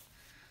that.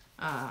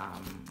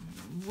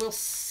 We'll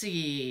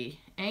see.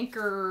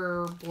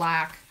 Anchor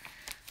black.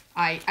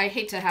 I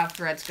hate to have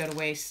threads go to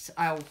waste.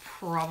 I'll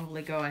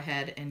probably go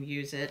ahead and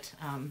use it.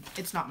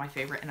 It's not my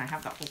favorite, and I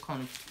have that whole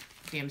cone of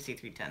DMC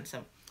 310,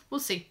 so we'll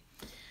see.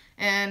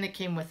 And it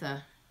came with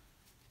a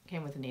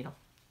needle.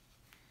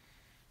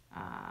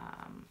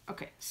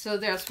 Okay, so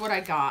that's what I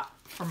got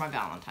for my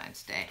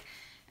Valentine's Day.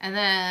 And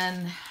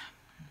then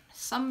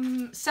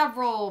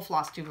several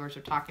FlossTubers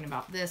are talking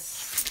about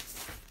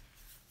this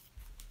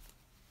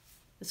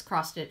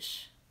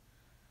CrossStitch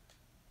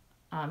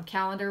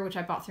calendar, which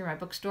I bought through my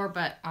bookstore,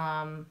 but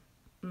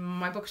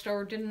my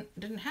bookstore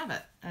didn't have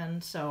it,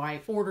 and so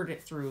I ordered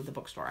it through the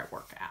bookstore I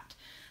work at.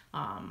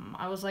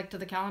 I was like, to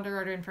the calendar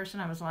order in person,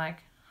 I was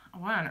like,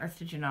 why on earth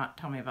did you not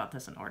tell me about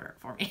this and order it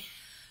for me?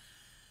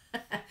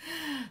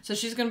 So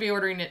she's going to be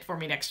ordering it for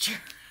me next year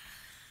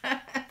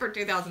for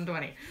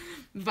 2020.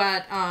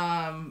 But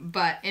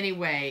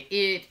anyway,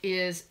 it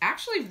is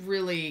actually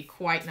really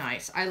quite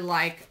nice. I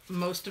like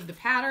most of the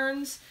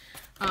patterns.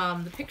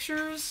 The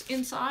pictures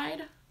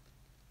inside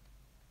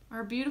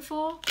are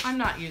beautiful. I'm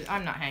not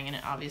hanging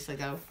it, obviously,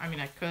 though. I mean,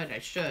 I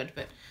should,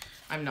 but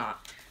I'm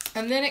not.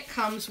 And then it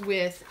comes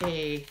with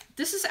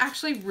this is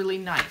actually really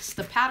nice.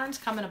 The patterns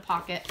come in a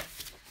pocket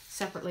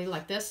separately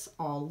like this,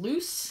 all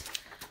loose.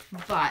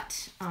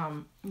 But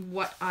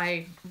what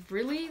I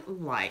really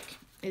like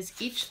is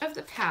each of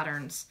the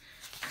patterns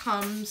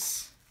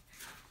comes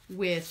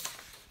with,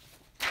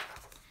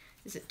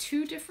 is it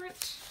 2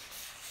 different?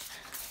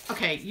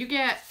 Okay, you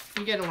get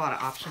a lot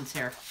of options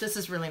here. This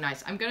is really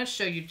nice. I'm going to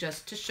show you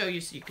just to show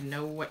you so you can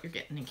know what you're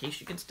getting in case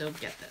you can still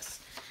get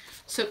this.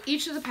 So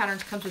each of the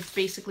patterns comes with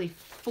basically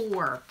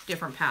 4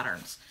 different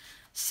patterns.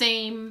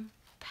 Same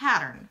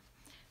pattern,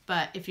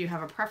 but if you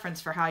have a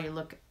preference for how you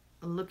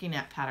looking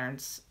at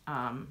patterns,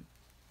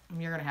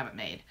 you're going to have it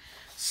made.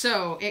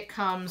 So it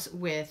comes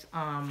with,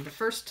 the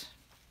first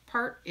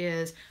part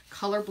is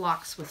color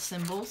blocks with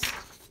symbols.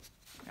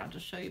 I'll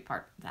just show you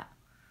part of that.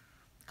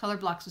 Color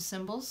blocks with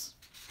symbols.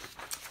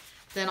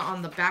 Then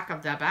on the back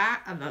of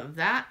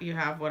that, you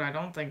have what I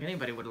don't think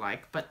anybody would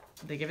like, but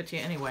they give it to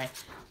you anyway.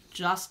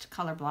 Just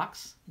color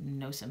blocks,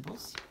 no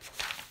symbols.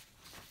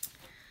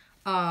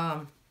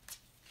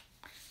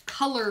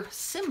 Color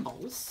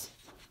symbols.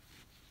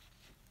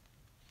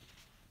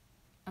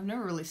 I've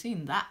never really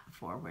seen that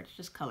before, where it's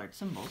just colored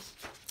symbols.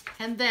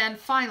 And then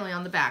finally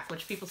on the back,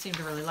 which people seem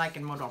to really like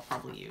and what I'll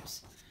probably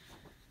use,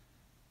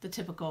 the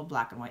typical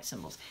black and white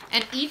symbols.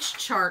 And each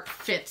chart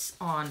fits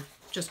on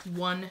just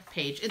 1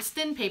 page. It's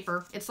thin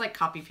paper. It's like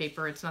copy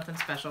paper. It's nothing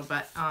special,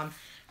 but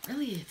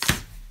really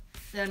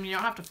I mean, you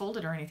don't have to fold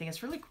it or anything.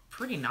 It's really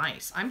pretty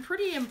nice. I'm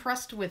pretty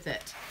impressed with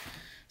it.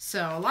 So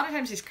a lot of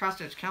times these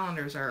CrossStitch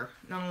calendars are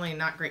not only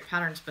not great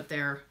patterns, but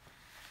they're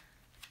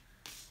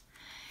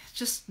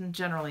just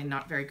generally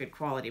not very good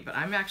quality, but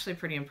I'm actually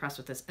pretty impressed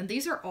with this. And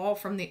these are all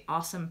from the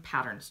Awesome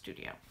Pattern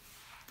Studio.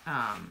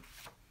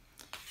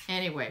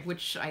 Anyway,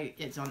 which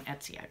it's on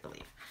Etsy, I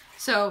believe.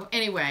 So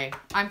anyway,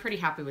 I'm pretty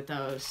happy with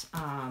those.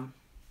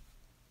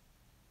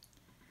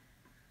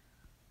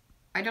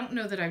 I don't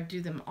know that I'd do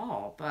them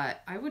all,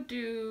 but I would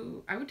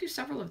do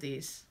several of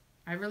these.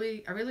 I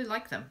really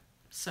like them.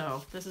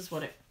 So this is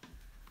what it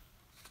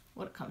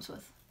comes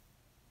with.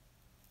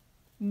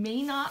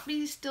 May not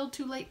be still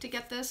too late to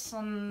get this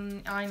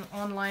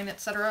online,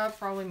 etc.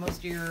 Probably most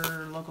of your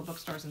local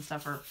bookstores and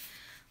stuff are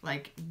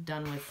like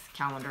done with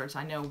calendars.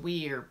 I know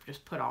we are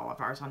just put all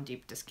of ours on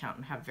deep discount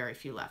and have very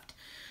few left.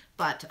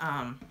 But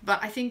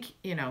I think,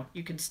 you know,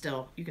 you can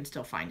still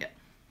find it.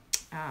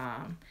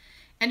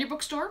 And your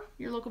bookstore,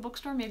 your local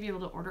bookstore, may be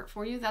able to order it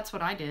for you. That's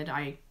what I did.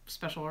 I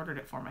special ordered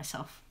it for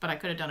myself, but I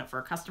could have done it for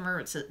a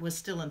customer. It was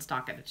still in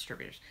stock at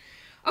distributors.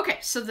 Okay,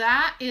 so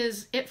that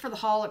is it for the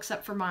haul,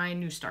 except for my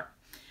new start.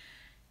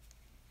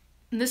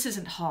 And this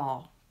isn't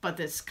haul, but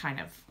this kind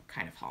of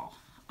haul.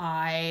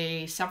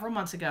 Several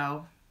months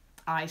ago,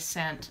 I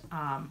sent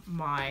and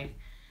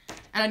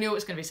I knew it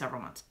was going to be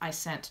several months. I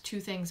sent 2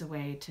 things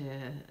away to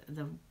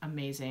the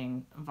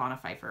amazing Vanna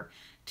Pfeiffer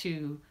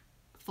to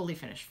fully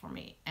finish for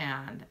me,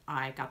 and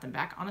I got them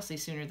back honestly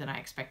sooner than I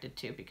expected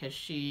to, because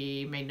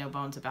she made no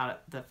bones about it,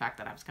 the fact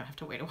that I was gonna have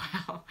to wait a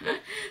while.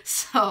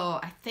 So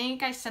I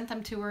think I sent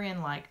them to her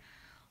in like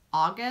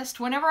August.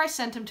 Whenever I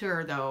sent them to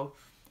her, though,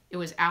 it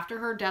was after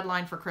her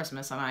deadline for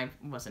Christmas, and I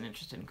wasn't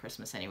interested in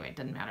Christmas anyway. It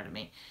didn't matter to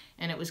me.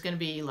 And it was going to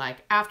be like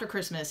after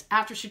Christmas,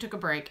 after she took a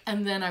break,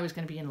 and then I was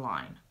going to be in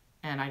line,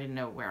 and I didn't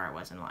know where I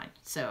was in line.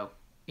 So,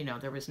 you know,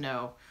 there was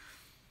no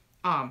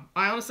I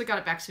honestly got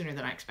it back sooner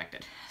than I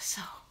expected.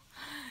 So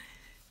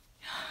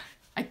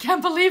I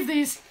can't believe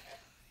these.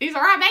 These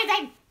are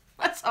amazing.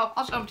 So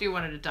I'll show them to you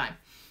one at a time.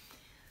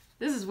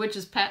 This is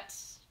Witch's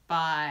Pets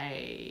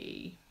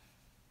by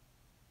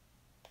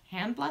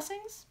Hand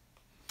Blessings.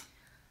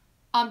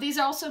 These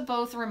also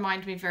both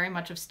remind me very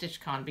much of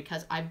StitchCon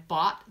because I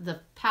bought the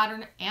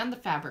pattern and the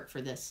fabric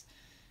for this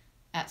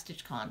at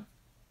StitchCon.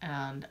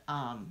 And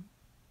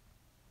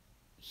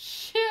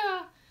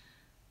yeah,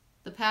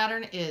 the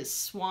pattern is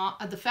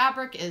Swamp. The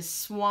fabric is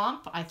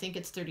Swamp. I think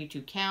it's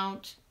 32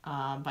 count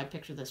by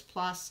Picture This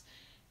Plus.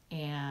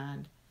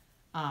 And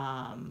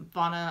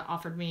Vonna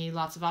offered me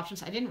lots of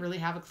options. I didn't really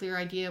have a clear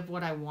idea of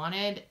what I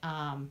wanted.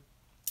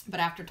 But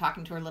after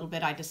talking to her a little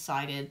bit, I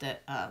decided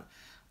that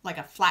like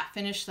a flat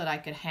finish that I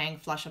could hang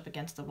flush up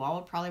against the wall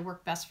would probably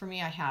work best for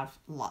me. I have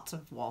lots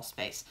of wall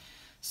space.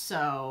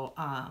 So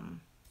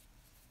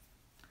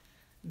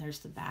there's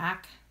the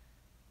back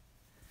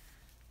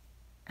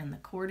and the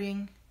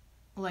cording,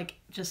 like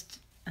just,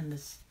 and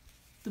this,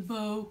 the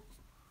bow.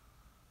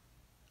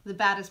 The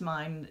bat is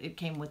mine. It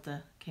came with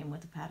the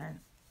pattern.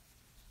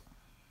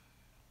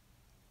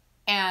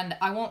 And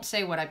I won't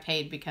say what I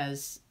paid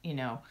because, you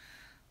know,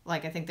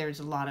 like I think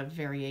there's a lot of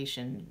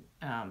variation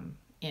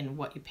in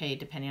what you pay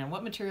depending on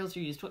what materials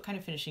you used, what kind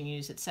of finishing you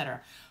use, etc.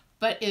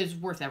 But it is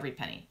worth every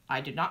penny. I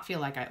did not feel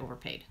like I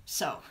overpaid.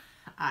 So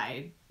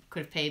I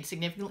could have paid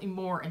significantly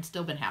more and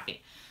still been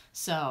happy.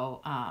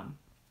 So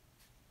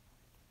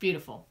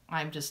beautiful.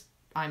 I'm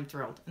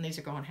thrilled. And these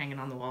are going hanging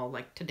on the wall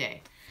like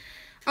today.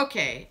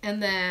 Okay,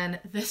 and then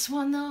this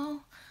one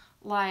though,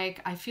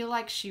 like I feel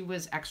like she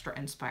was extra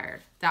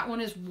inspired. That one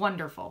is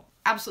wonderful.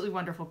 Absolutely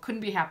wonderful.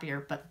 Couldn't be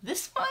happier. But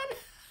this one,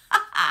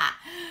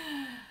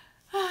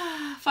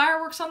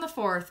 Fireworks on the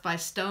 4th by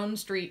Stone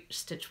Street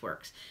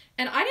Stitchworks.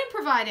 And I didn't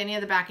provide any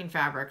of the backing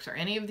fabrics or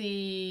any of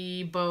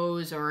the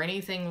bows or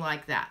anything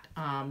like that.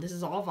 This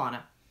is all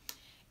Vonna.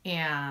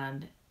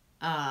 And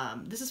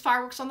this is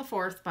Fireworks on the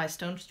 4th by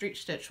Stone Street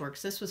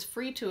Stitchworks. This was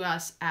free to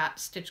us at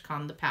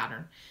StitchCon, the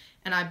pattern.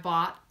 And I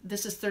bought,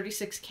 this is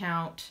 36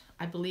 count.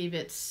 I believe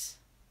it's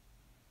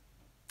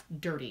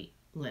dirty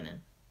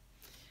linen.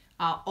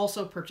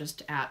 Also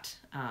purchased at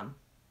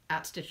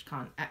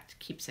StitchCon at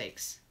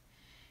Keepsakes.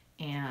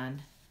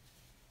 And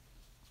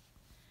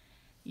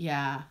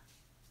yeah,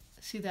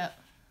 see that,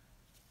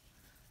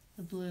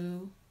 the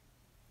blue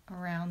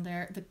around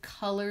there, the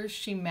colors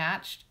she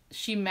matched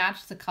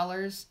the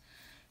colors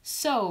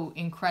so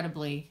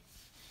incredibly.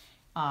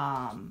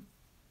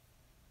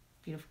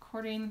 Beautiful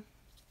cording,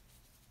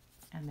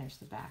 and there's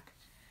the back.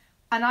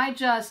 And I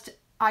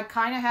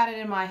kind of had it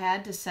in my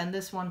head to send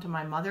this one to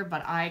my mother,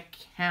 but I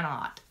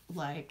cannot.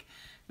 Like,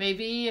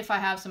 maybe if I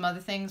have some other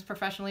things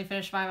professionally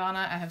finished by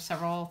Vonna, I have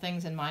several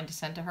things in mind to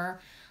send to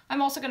her.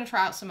 I'm also going to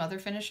try out some other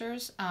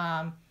finishers,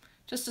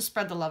 just to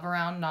spread the love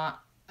around.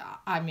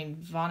 I mean,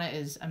 Vonna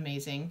is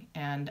amazing,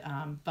 and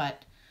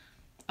but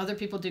other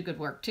people do good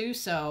work too.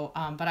 So,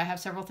 but I have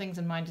several things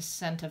in mind to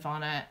send to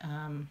Vonna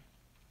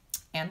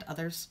and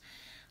others.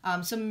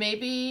 So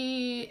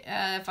maybe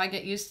if I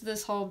get used to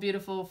this whole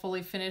beautiful,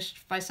 fully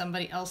finished by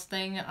somebody else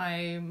thing,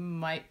 I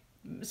might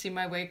see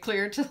my way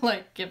clear to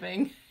like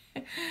giving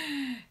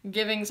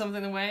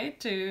something away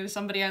to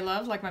somebody I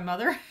love, like my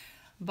mother.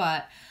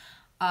 But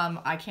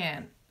I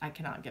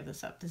cannot give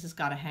this up. This has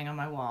got to hang on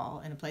my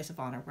wall in a place of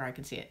honor where I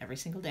can see it every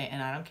single day,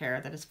 and I don't care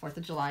that it's 4th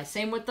of July.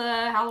 Same with the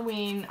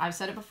Halloween. I've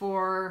said it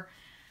before.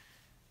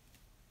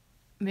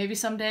 Maybe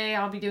someday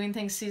I'll be doing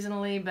things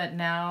seasonally, but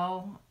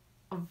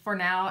for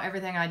now,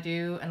 everything I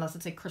do, unless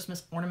it's a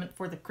Christmas ornament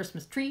for the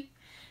Christmas tree,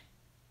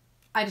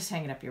 I just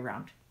hang it up year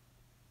round.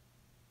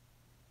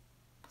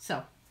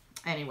 So,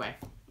 anyway,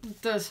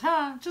 just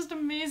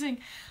amazing.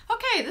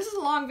 Okay, this is a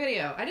long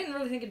video. I didn't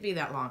really think it'd be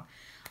that long.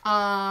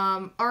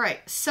 All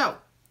right, so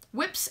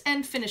whips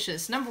and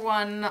finishes. Number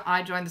 1,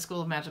 I joined the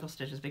School of Magical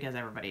Stitches because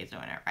everybody is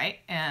doing it, right?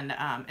 And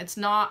it's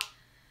not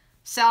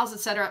Sal's,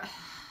 etc.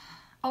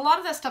 A lot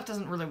of that stuff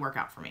doesn't really work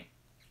out for me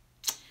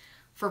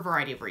for a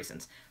variety of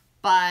reasons.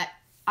 But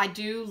I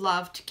do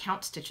love to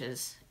count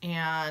stitches,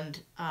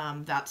 and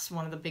that's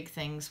one of the big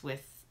things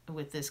with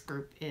this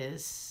group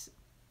is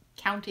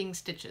counting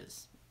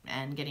stitches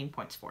and getting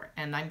points for it.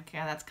 And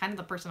that's kind of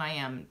the person I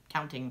am,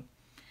 counting,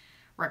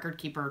 record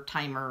keeper,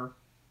 timer.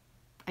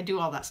 I do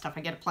all that stuff.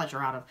 I get a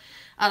pleasure out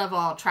of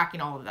all tracking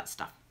all of that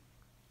stuff.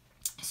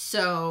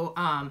 So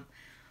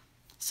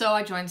so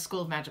I joined the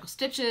School of Magical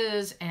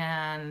Stitches,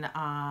 and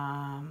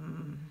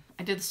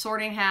I did the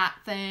sorting hat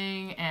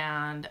thing,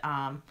 and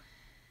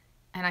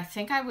I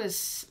think I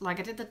was like,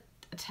 I did the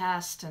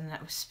test, and I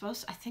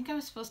think I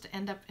was supposed to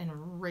end up in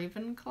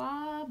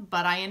Ravenclaw,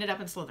 but I ended up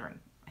in Slytherin,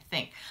 I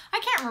think. I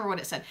can't remember what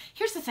it said.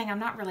 Here's the thing, I'm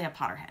not really a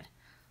Potterhead.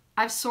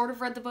 I've sort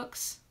of read the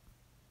books,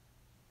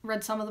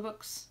 read some of the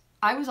books.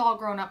 I was all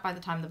grown up by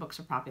the time the books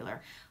were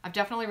popular. I've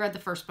definitely read the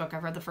first book.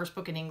 I've read the first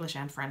book in English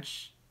and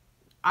French.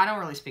 I don't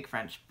really speak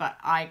French, but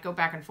I go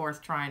back and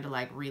forth trying to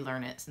like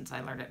relearn it since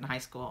I learned it in high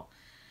school.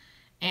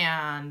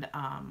 And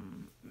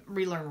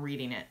relearn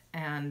reading it,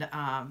 and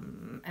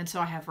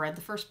so I have read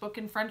the first book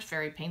in French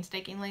very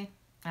painstakingly.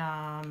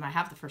 I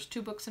have the first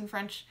 2 books in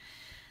French.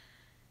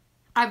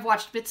 I've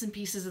watched bits and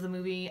pieces of the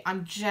movie.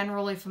 I'm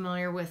generally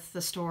familiar with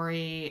the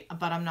story,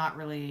 but I'm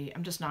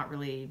just not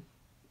really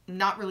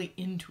not really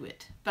into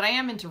it, but I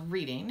am into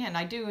reading, and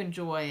I do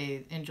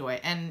enjoy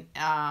it. And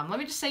let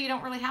me just say, you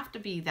don't really have to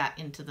be that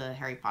into the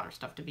Harry Potter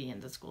stuff to be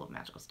in the School of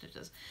Magical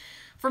Stitches.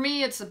 For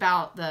me, it's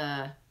about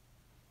the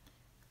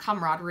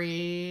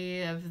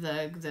camaraderie of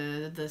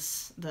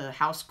the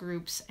house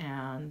groups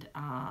and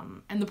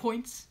the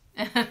points.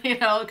 You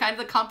know, kind of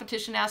the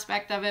competition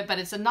aspect of it, but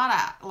it's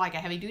not like a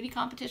heavy duty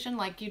competition.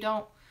 Like you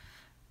don't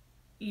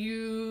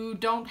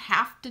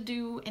have to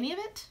do any of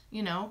it.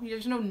 You know,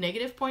 there's no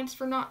negative points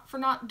for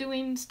not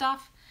doing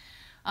stuff.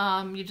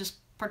 You just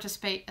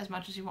participate as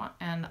much as you want,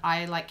 and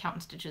I like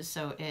counting stitches,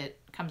 so it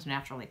comes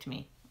naturally to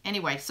me.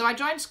 Anyway, so I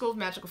joined School of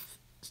Magical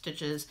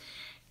Stitches,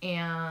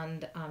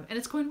 and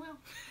it's going well.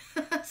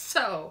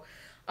 So,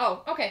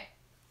 okay.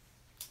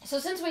 So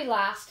since we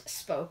last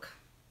spoke,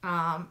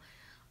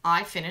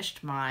 I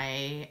finished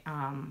my,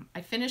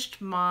 I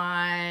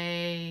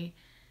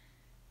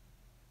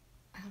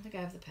don't think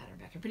I have the pattern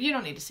back here, but you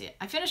don't need to see it.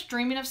 I finished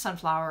Dreaming of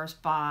Sunflowers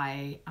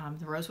by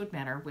the Rosewood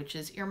Manor, which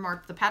is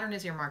earmarked, the pattern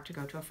is earmarked to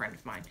go to a friend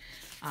of mine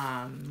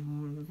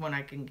when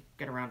I can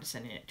get around to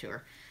sending it to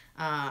her.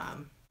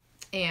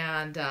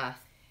 And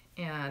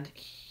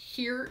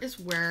here is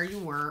where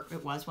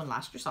it was when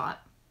last you saw it.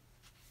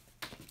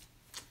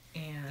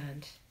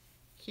 And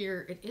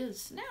here it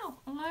is now.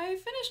 I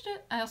finished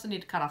it. I also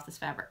need to cut off this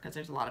fabric because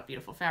there's a lot of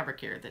beautiful fabric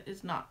here that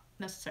is not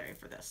necessary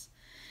for this.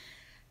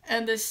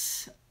 And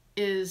this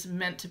is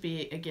meant to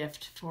be a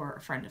gift for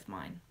a friend of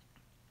mine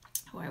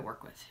who I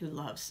work with,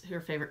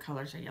 her favorite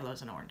colors are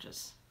yellows and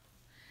oranges.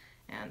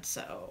 And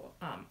so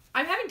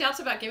I'm having doubts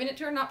about giving it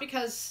to her, not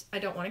because I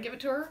don't want to give it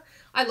to her.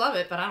 I love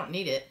it, but I don't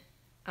need it.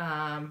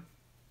 I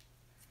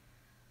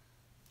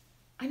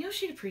know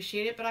she'd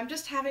appreciate it, but I'm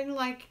just having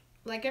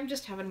I'm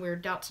just having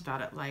weird doubts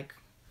about it. Like,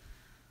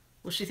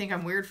 will she think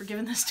I'm weird for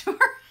giving this to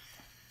her?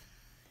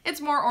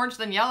 It's more orange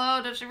than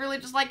yellow. Does she really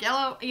just like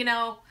yellow? You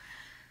know,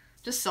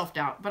 just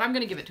self-doubt. But I'm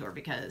going to give it to her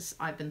because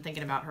I've been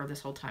thinking about her this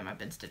whole time I've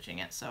been stitching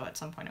it. So at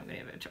some point I'm going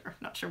to give it to her.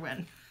 Not sure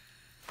when.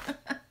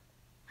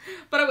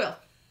 But I will.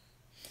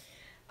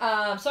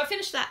 So I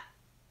finished that.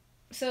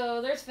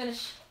 So there's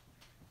finish.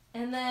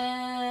 And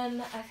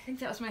then I think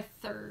that was my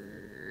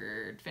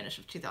third finish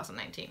of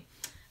 2019.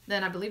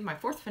 Then I believe my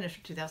fourth finish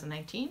of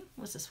 2019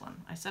 was this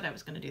one. I said I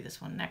was going to do this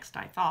one next,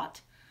 I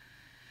thought.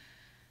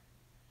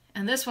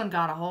 And this one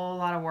got a whole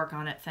lot of work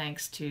on it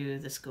thanks to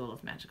the School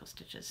of Magical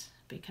Stitches,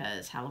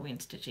 because Halloween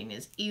stitching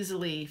is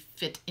easily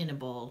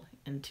fit-inable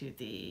into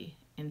the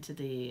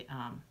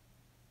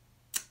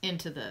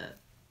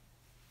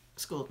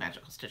School of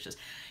Magical Stitches.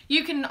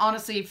 You can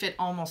honestly fit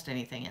almost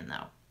anything in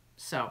though.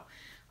 So,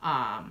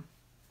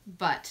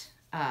 but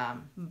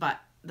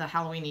the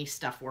Halloween-y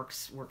stuff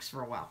works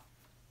for a while.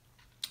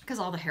 Because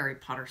all the Harry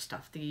Potter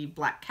stuff, the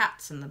black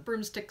cats and the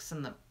broomsticks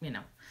and the, you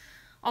know,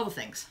 all the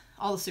things,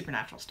 all the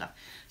supernatural stuff.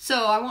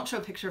 So I won't show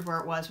a picture of where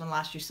it was when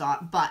last you saw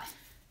it, but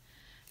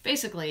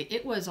basically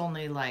it was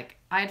only like,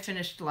 I had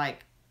finished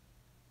like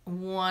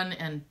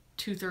 1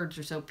 2/3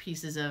 or so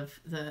pieces of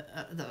the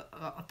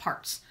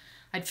parts.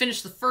 I'd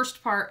finished the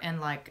first part and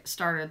like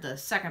started the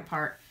second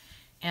part,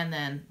 and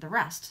then the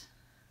rest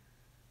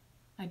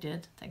I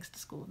did thanks to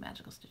School of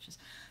Magical Stitches.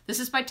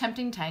 This is by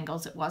Tempting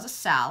Tangles. It was a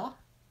SAL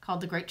called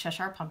the Great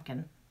Cheshire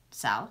Pumpkin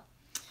SAL,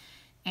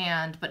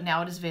 but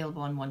now it is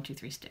available in 1, 2,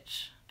 3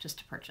 stitch just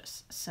to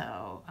purchase.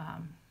 So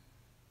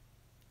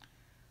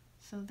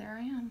so there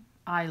I am.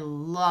 I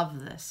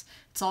love this.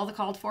 It's all the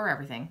called for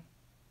everything.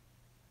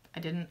 I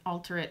didn't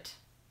alter it.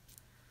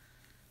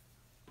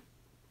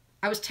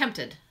 I was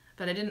tempted,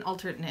 but I didn't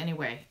alter it in any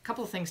way. A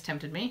couple of things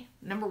tempted me.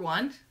 Number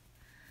one,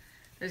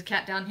 there's a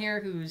cat down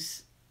here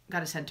who's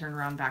got his head turned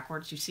around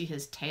backwards. You see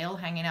his tail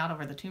hanging out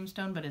over the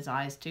tombstone, but his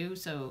eyes too.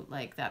 So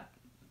like that,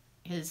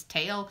 his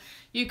tail,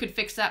 you could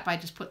fix that by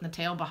just putting the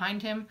tail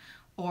behind him,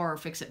 or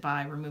fix it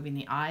by removing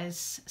the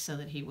eyes so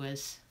that he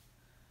was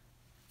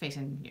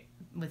facing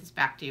with his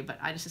back to you. But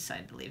I just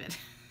decided to leave it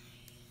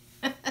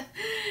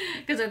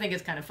because I think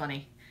it's kind of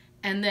funny.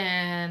 And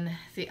then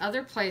the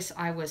other place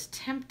I was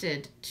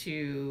tempted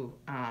to,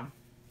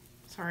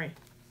 sorry.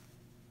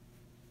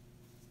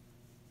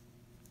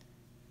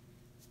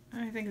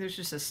 I think there's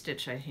just a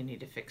stitch I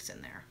need to fix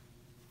in there.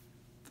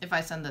 If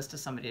I send this to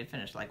somebody to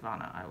finish like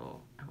Vanna, I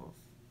will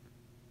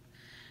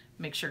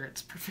make sure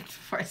it's perfect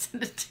before I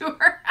send it to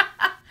her.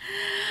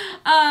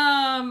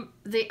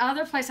 The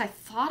other place I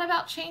thought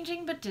about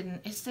changing but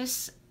didn't is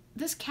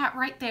this cat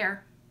right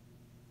there.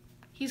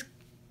 He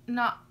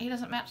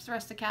doesn't match the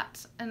rest of the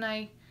cats, and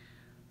I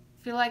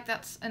feel like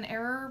that's an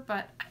error,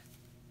 but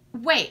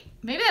wait,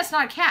 maybe that's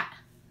not a cat.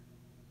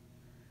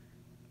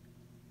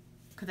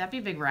 Could that be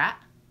a big rat?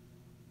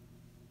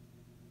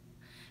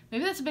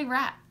 Maybe that's a big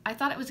rat. I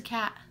thought it was a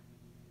cat.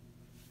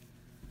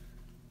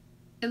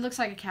 It looks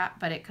like a cat,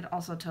 but it could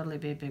also totally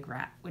be a big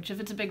rat, which if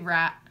it's a big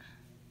rat,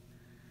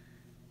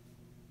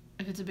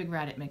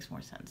 it makes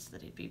more sense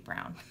that it'd be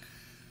brown.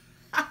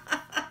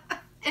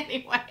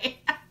 Anyway.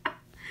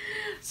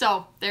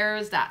 So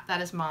there's that.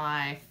 That is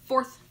my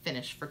fourth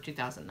finish for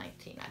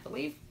 2019, I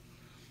believe.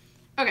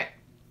 Okay.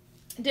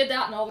 Did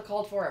that and all the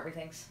called for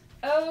everythings.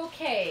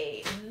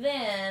 Okay,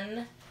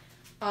 then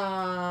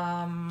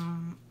I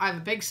have a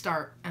big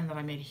start and that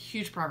I made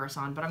huge progress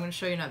on, but I'm going to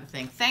show you another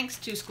thing. Thanks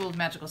to School of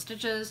Magical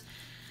Stitches,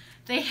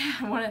 they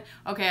want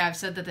to, okay, I've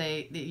said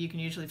that you can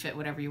usually fit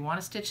whatever you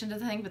want to stitch into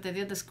the thing, but they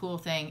did this cool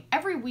thing.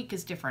 Every week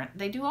is different.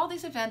 They do all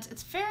these events.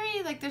 It's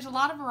very, like, there's a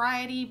lot of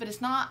variety, but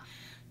it's not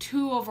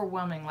too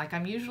overwhelming. Like,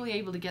 I'm usually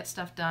able to get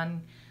stuff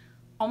done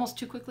almost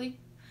too quickly.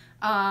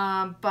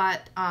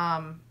 But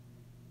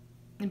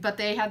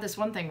they had this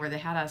one thing where they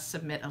had us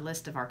submit a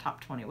list of our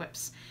top 20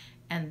 WIPs.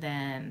 And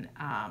then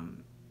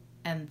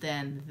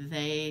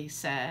they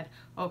said,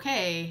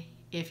 okay,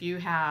 if you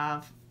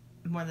have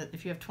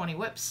 20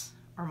 WIPs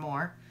or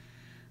more,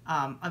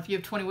 if you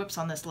have 20 WIPs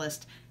on this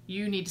list,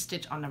 you need to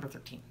stitch on number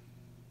 13.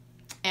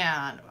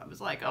 And I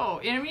was like, oh,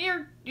 I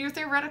mean, you're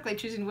theoretically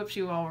choosing WIPs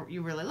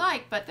you really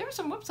like, but there were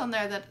some WIPs on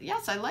there that,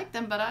 yes, I like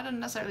them, but I didn't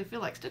necessarily feel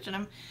like stitching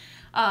them.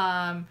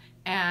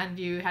 And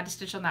you had to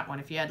stitch on that one.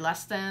 If you had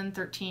less than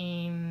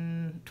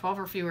 13, 12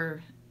 or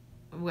fewer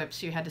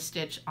WIPs, you had to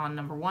stitch on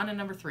number 1 and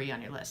number 3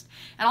 on your list.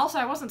 And also,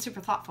 I wasn't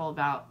super thoughtful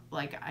about,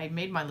 like, I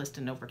made my list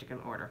in no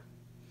particular order.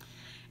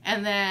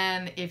 And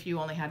then if you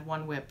only had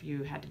one WIP,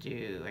 you had to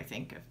do, I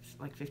think,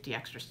 like 50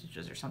 extra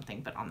stitches or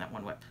something, but on that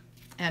one WIP.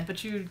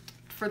 But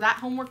for that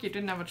homework, you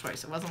didn't have a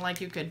choice. It wasn't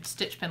like you could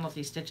stitch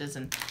penalty stitches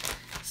and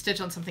stitch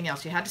on something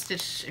else. You had to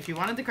stitch, if you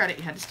wanted the credit,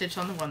 you had to stitch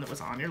on the one that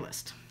was on your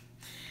list.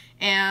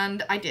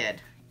 And I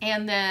did.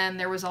 And then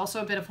there was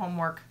also a bit of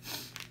homework,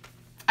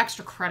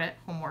 extra credit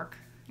homework,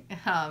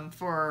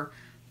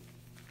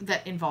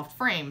 that involved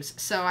frames.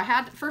 So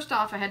first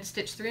off, I had to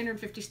stitch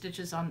 350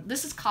 stitches on,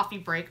 this is Coffee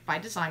Break by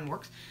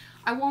Designworks.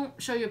 I won't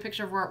show you a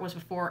picture of where it was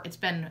before. It's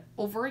been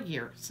over a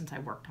year since I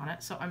worked on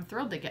it, so I'm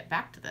thrilled to get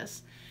back to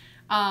this.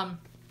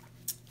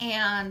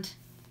 And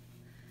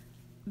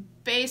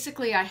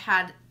basically I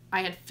had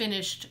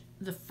finished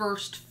the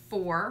first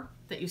 4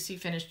 that you see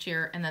finished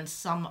here, and then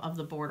some of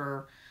the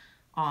border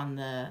on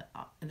the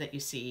that you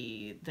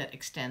see that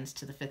extends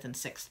to the 5th and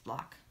 6th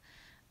block.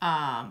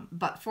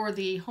 But for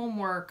the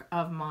homework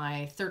of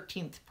my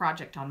 13th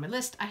project on my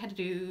list, I had to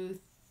do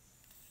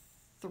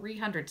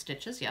 300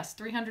 stitches. Yes,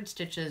 300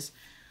 stitches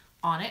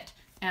on it,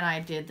 and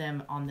I did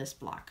them on this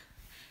block.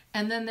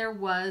 And then there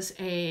was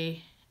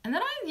and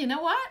then you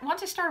know what?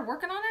 Once I started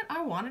working on it,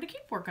 I wanted to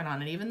keep working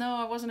on it, even though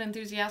I wasn't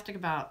enthusiastic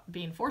about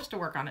being forced to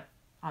work on it.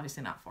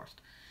 Obviously not forced.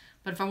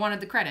 But if I wanted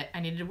the credit, I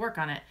needed to work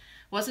on it.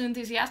 Wasn't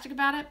enthusiastic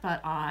about it,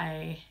 but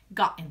I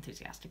got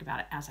enthusiastic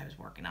about it as I was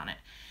working on it.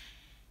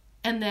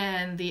 And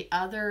then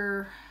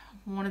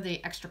one of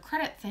the extra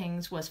credit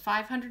things was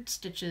 500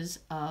 stitches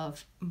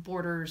of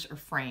borders or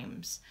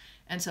frames.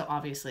 And so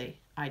obviously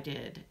I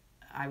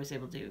was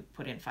able to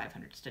put in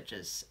 500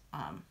 stitches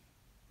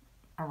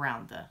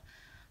around the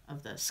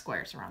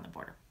squares around the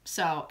border.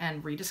 So,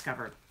 and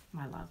rediscovered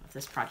my love of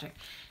this project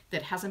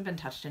that hasn't been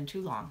touched in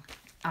too long.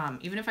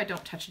 Even if I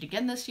don't touch it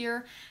again this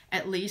year,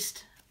 at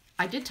least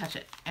I did touch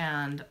it,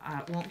 and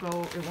it won't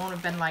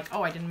have been like,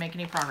 oh, I didn't make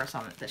any progress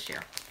on it this year.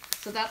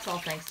 So that's all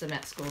thanks to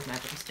Met School of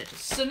Magical Stitches.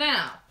 So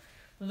now,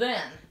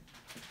 then,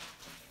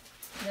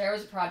 there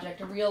was a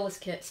project, a reelless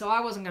kit. So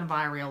I wasn't going to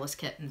buy a reelless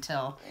kit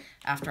until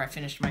after I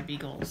finished my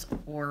Beagles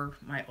or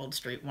my Old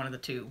Street, one of the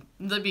two.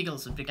 The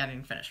Beagles would be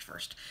getting finished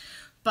first.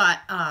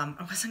 But I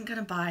wasn't going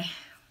to buy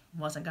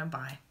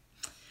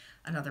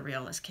another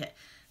reelless kit.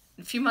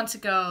 A few months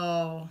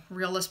ago,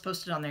 Reelless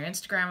posted on their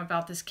Instagram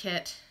about this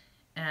kit,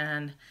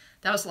 and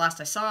that was the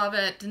last I saw of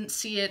it. Didn't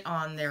see it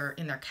in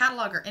their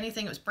catalog or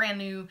anything. It was brand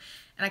new,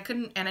 and I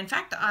couldn't. And in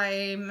fact,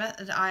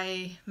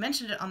 I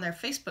mentioned it on their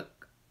Facebook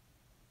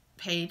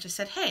page. I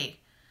said, "Hey,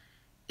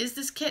 is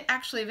this kit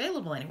actually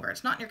available anywhere?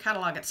 It's not in your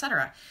catalog,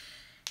 etc."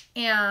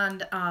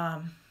 And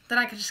then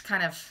I could just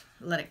kind of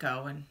let it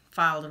go and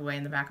filed it away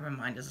in the back of my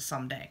mind as a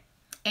someday.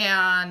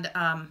 And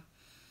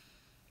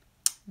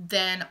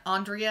then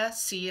Andrea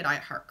C. at I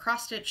Heart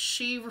CrossStitch,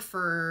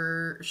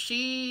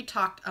 she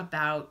talked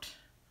about,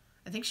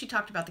 I think she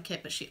talked about the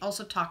kit, but she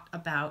also talked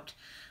about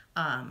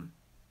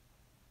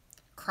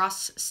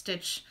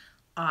CrossStitch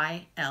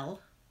IL,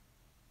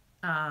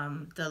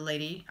 the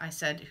lady I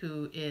said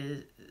who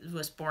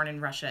was born in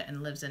Russia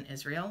and lives in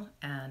Israel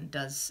and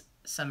does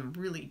some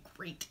really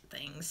great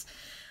things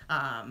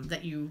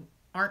that you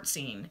aren't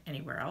seeing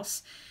anywhere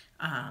else,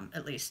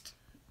 at least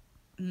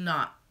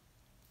not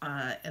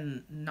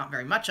and not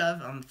very much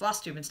of on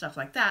FlossTube and stuff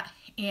like that.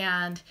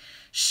 And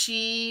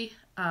she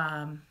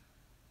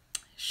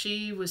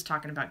was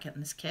talking about getting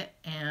this kit,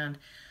 and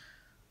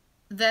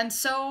then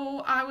so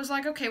I was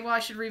like, okay, well, I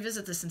should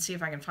revisit this and see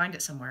if I can find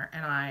it somewhere.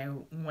 And I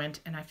went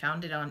and I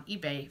found it on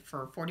eBay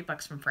for 40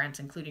 bucks from France,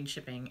 including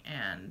shipping,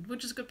 and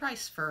which is a good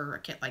price for a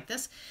kit like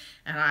this.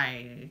 And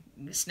I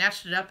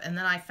snatched it up, and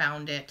then I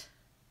found it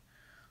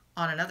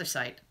on another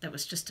site that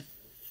was just a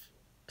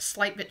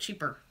slight bit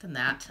cheaper than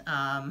that.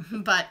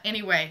 But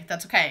anyway,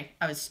 that's okay.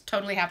 I was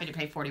totally happy to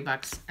pay 40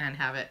 bucks and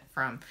have it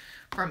from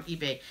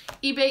eBay.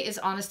 eBay is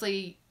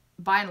honestly,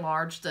 by and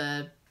large,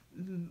 the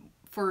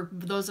for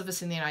those of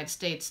us in the United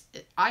States,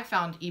 I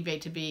found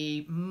eBay to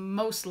be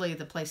mostly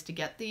the place to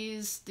get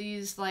these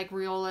like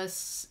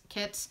Reolus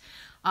kits.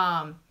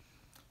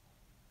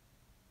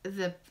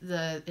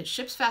 It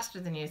ships faster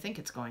than you think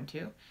it's going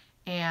to,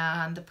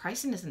 and the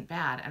pricing isn't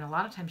bad, and a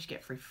lot of times you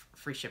get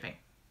free shipping.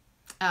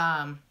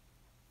 And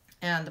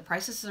the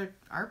prices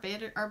are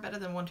better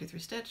than 1-2-3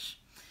 Stitch.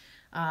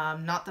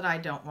 Not that I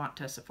don't want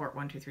to support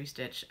 1-2-3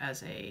 Stitch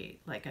as a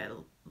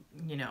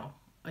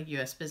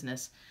US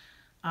business,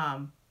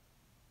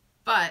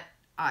 but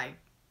I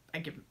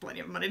give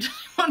plenty of money to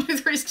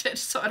 1-2-3 Stitch,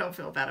 so I don't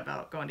feel bad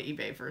about going to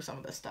eBay for some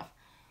of this stuff.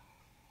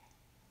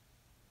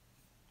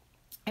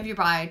 If you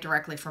buy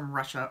directly from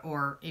Russia,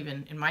 or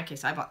even in my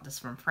case, I bought this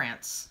from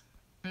France,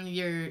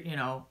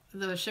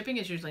 the shipping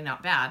is usually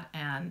not bad,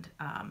 and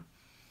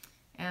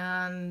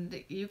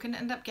you can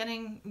end up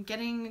getting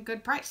a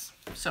good price.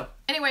 So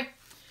anyway,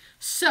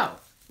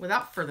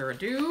 without further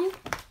ado,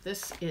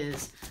 this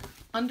is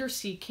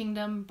Undersea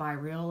Kingdom by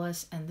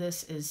Reolus, and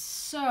this is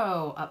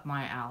so up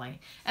my alley.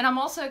 And I'm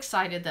also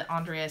excited that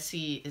Andrea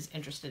C. is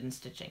interested in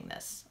stitching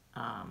this.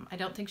 I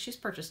don't think she's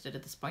purchased it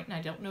at this point, and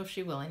I don't know if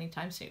she will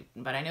anytime soon,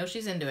 but I know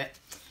she's into it.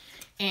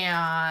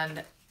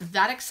 And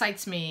that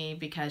excites me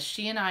because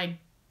she and I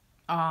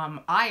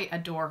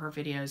adore her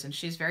videos, and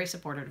she's very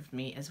supportive of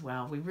me as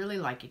well. We really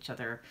like each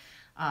other.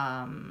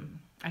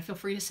 I feel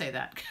free to say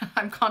that.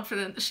 I'm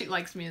confident that she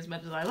likes me as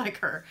much as I like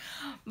her.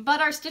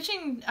 But our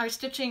stitching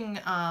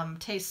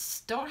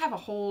tastes don't have a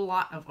whole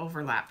lot of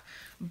overlap.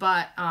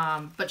 But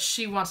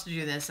she wants to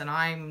do this, and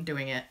I'm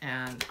doing it,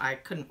 and I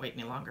couldn't wait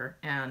any longer.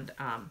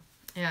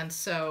 And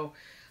so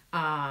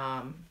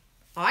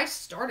I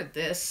started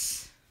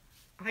this.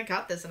 I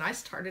got this, and I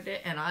started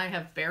it, and I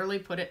have barely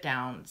put it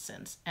down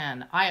since.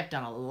 And I have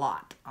done a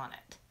lot on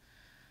it.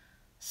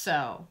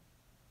 So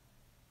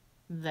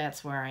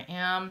that's where I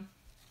am.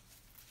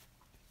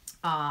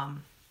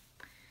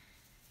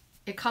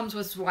 It comes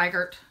with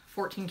Zweigart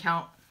 14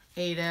 count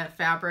Aida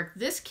fabric.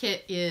 This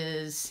kit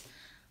is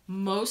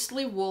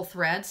mostly wool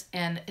threads,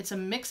 and it's a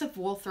mix of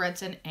wool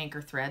threads and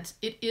anchor threads.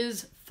 It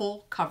is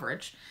full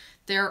coverage.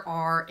 There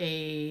are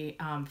a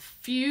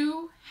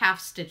few half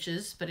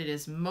stitches, but it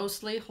is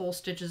mostly whole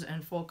stitches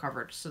and full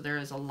coverage. So there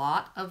is a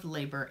lot of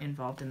labor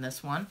involved in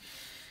this one.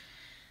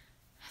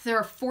 There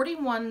are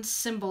 41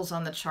 symbols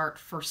on the chart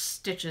for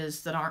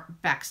stitches that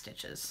aren't back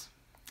stitches.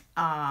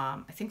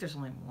 I think there's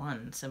only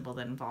one symbol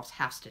that involves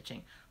half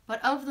stitching.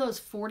 But of those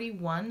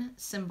 41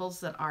 symbols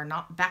that are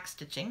not back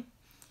stitching,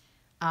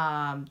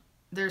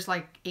 there's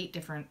like 8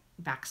 different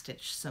back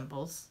stitch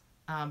symbols.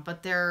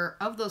 But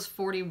of those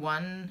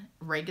 41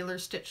 regular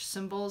stitch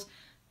symbols,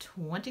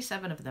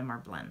 27 of them are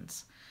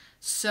blends.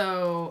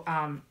 So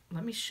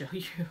let me show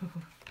you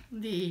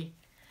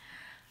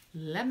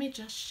let me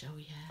just show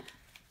you,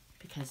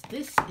 because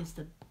this is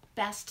the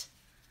best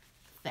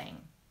thing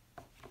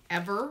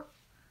ever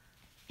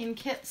in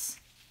kits,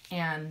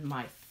 and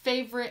my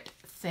favorite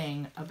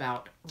thing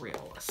about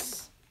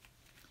Reolus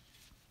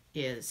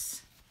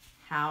is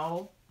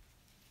how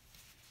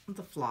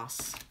the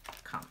floss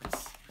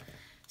comes.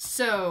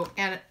 So,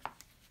 and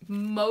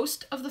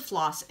most of the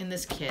floss in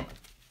this kit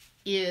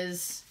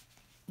is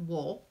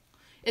wool.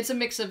 It's a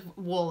mix of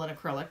wool and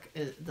acrylic.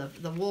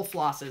 The wool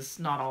floss is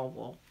not all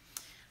wool,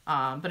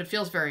 but it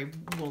feels very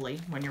woolly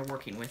when you're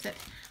working with it.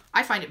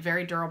 I find it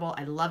very durable.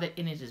 I love it,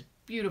 and it is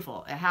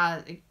beautiful.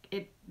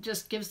 It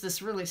just gives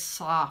this really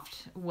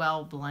soft,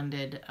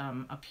 well-blended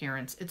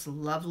appearance. It's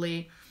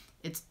lovely.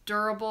 It's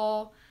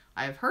durable.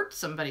 I've heard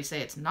somebody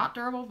say it's not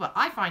durable, but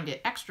I find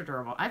it extra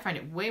durable. I find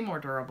it way more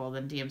durable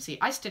than DMC.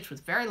 I stitch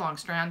with very long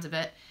strands of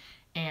it,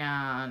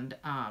 and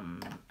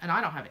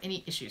I don't have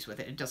any issues with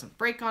it. It doesn't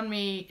break on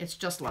me. It's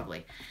just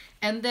lovely.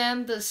 And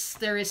then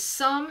there is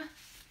some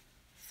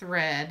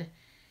thread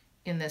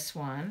in this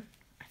one.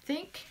 I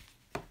think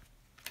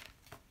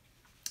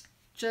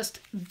just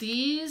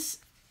these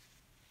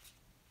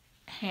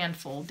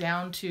handful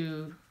down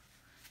to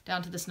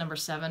this number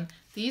 7.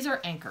 These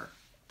are anchor.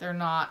 They're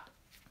not,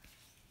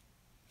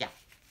 yeah.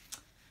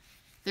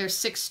 They're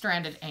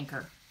 6-stranded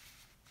anchor.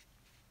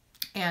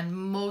 And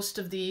most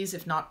of these,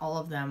 if not all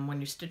of them,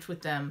 when you stitch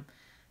with them,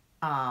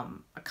 a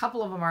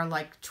couple of them are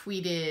like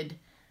tweeted,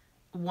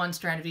 1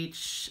 strand of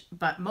each,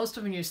 but most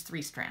of them use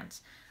 3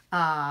 strands.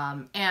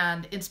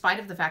 And in spite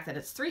of the fact that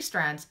it's 3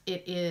 strands,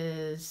 it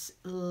is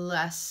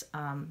less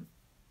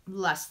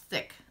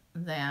thick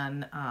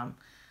than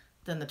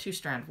the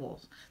 2-strand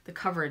wools. The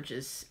coverage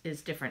is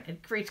different.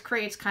 It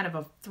creates kind of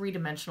a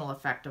 3-dimensional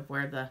effect of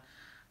where the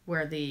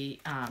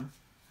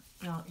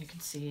well, you can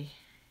see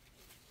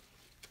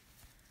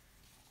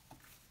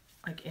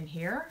like in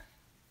here,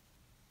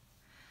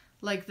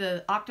 like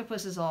the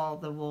octopus is all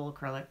the wool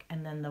acrylic,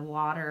 and then the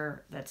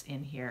water that's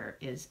in here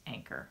is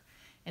anchor.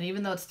 And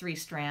even though it's 3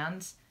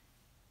 strands,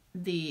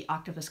 the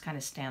octopus kind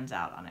of stands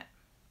out on it,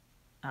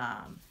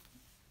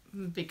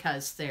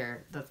 because the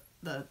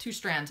 2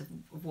 strands of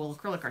wool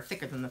acrylic are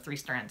thicker than the 3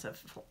 strands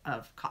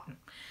of cotton.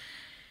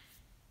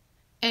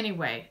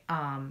 Anyway,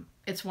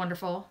 it's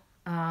wonderful.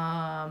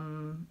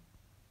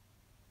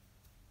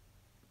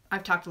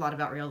 I've talked a lot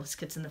about realist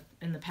kits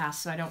in the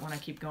past, so I don't want to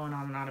keep going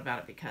on and on about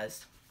it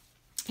because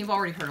you've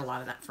already heard a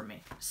lot of that from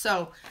me.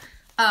 So,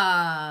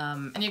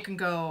 and you can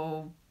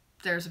go,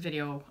 there's a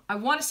video, I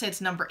want to say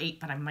it's number 8,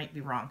 but I might be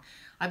wrong.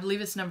 I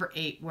believe it's number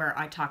 8 where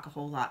I talk a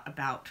whole lot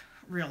about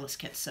realist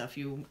kits. So if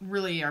you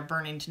really are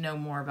burning to know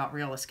more about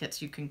realist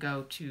kits, you can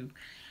go to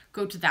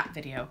that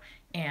video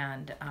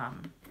and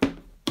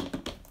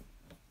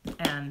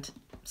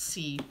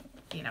see,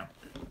 you know,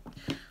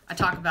 I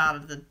talk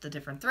about the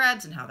different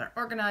threads and how they're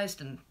organized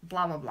and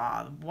blah, blah,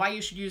 blah, why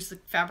you should use the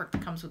fabric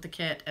that comes with the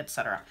kit,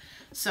 etc.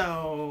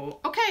 So,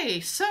 okay,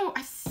 so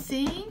I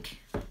think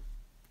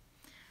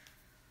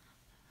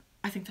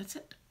that's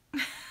it.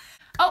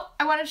 Oh,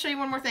 I wanted to show you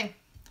one more thing.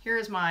 Here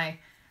is my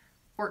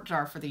ort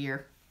jar for the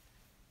year.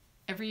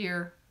 Every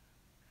year,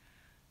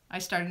 I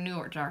start a new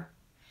ort jar.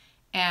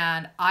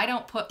 And I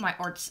don't put my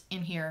orts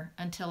in here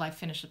until I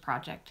finish the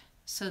project.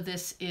 So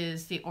this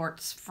is the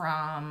orts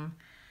from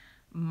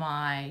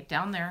my,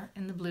 down there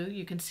in the blue,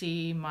 you can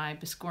see my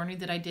biscornu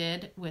that I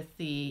did with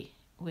the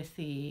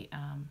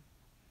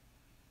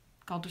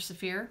Galder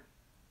Saphir,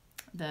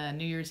 the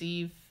New Year's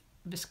Eve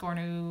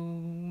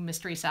biscornu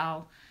mystery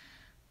sal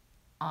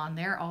on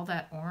there. All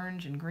that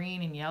orange and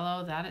green and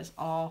yellow, that is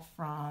all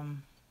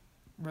from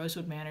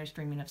Rosewood Manor's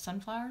Dreaming of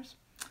Sunflowers.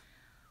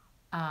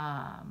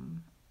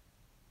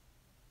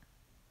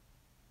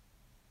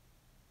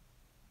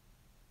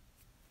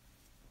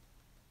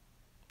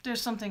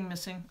 There's something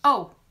missing.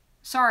 Oh,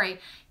 sorry.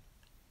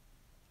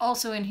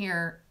 Also in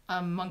here,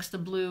 amongst the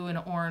blue and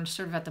orange,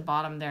 sort of at the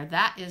bottom there,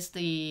 that is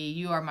the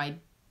You Are My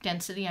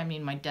Density, I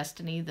mean My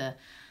Destiny,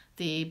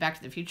 the Back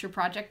to the Future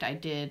project I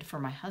did for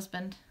my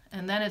husband.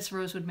 And then it's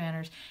Rosewood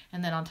Manors,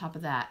 and then on top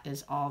of that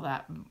is all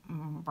that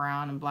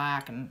brown and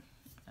black and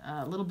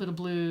a little bit of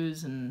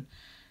blues and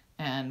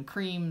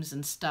creams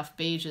and stuff,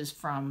 beiges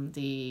from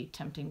the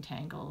Tempting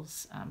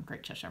Tangles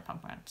Great Cheshire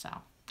Pumpkin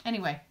Sal.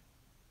 Anyway,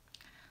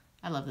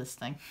 I love this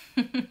thing.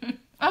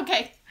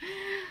 Okay,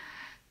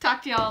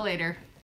 talk to y'all later.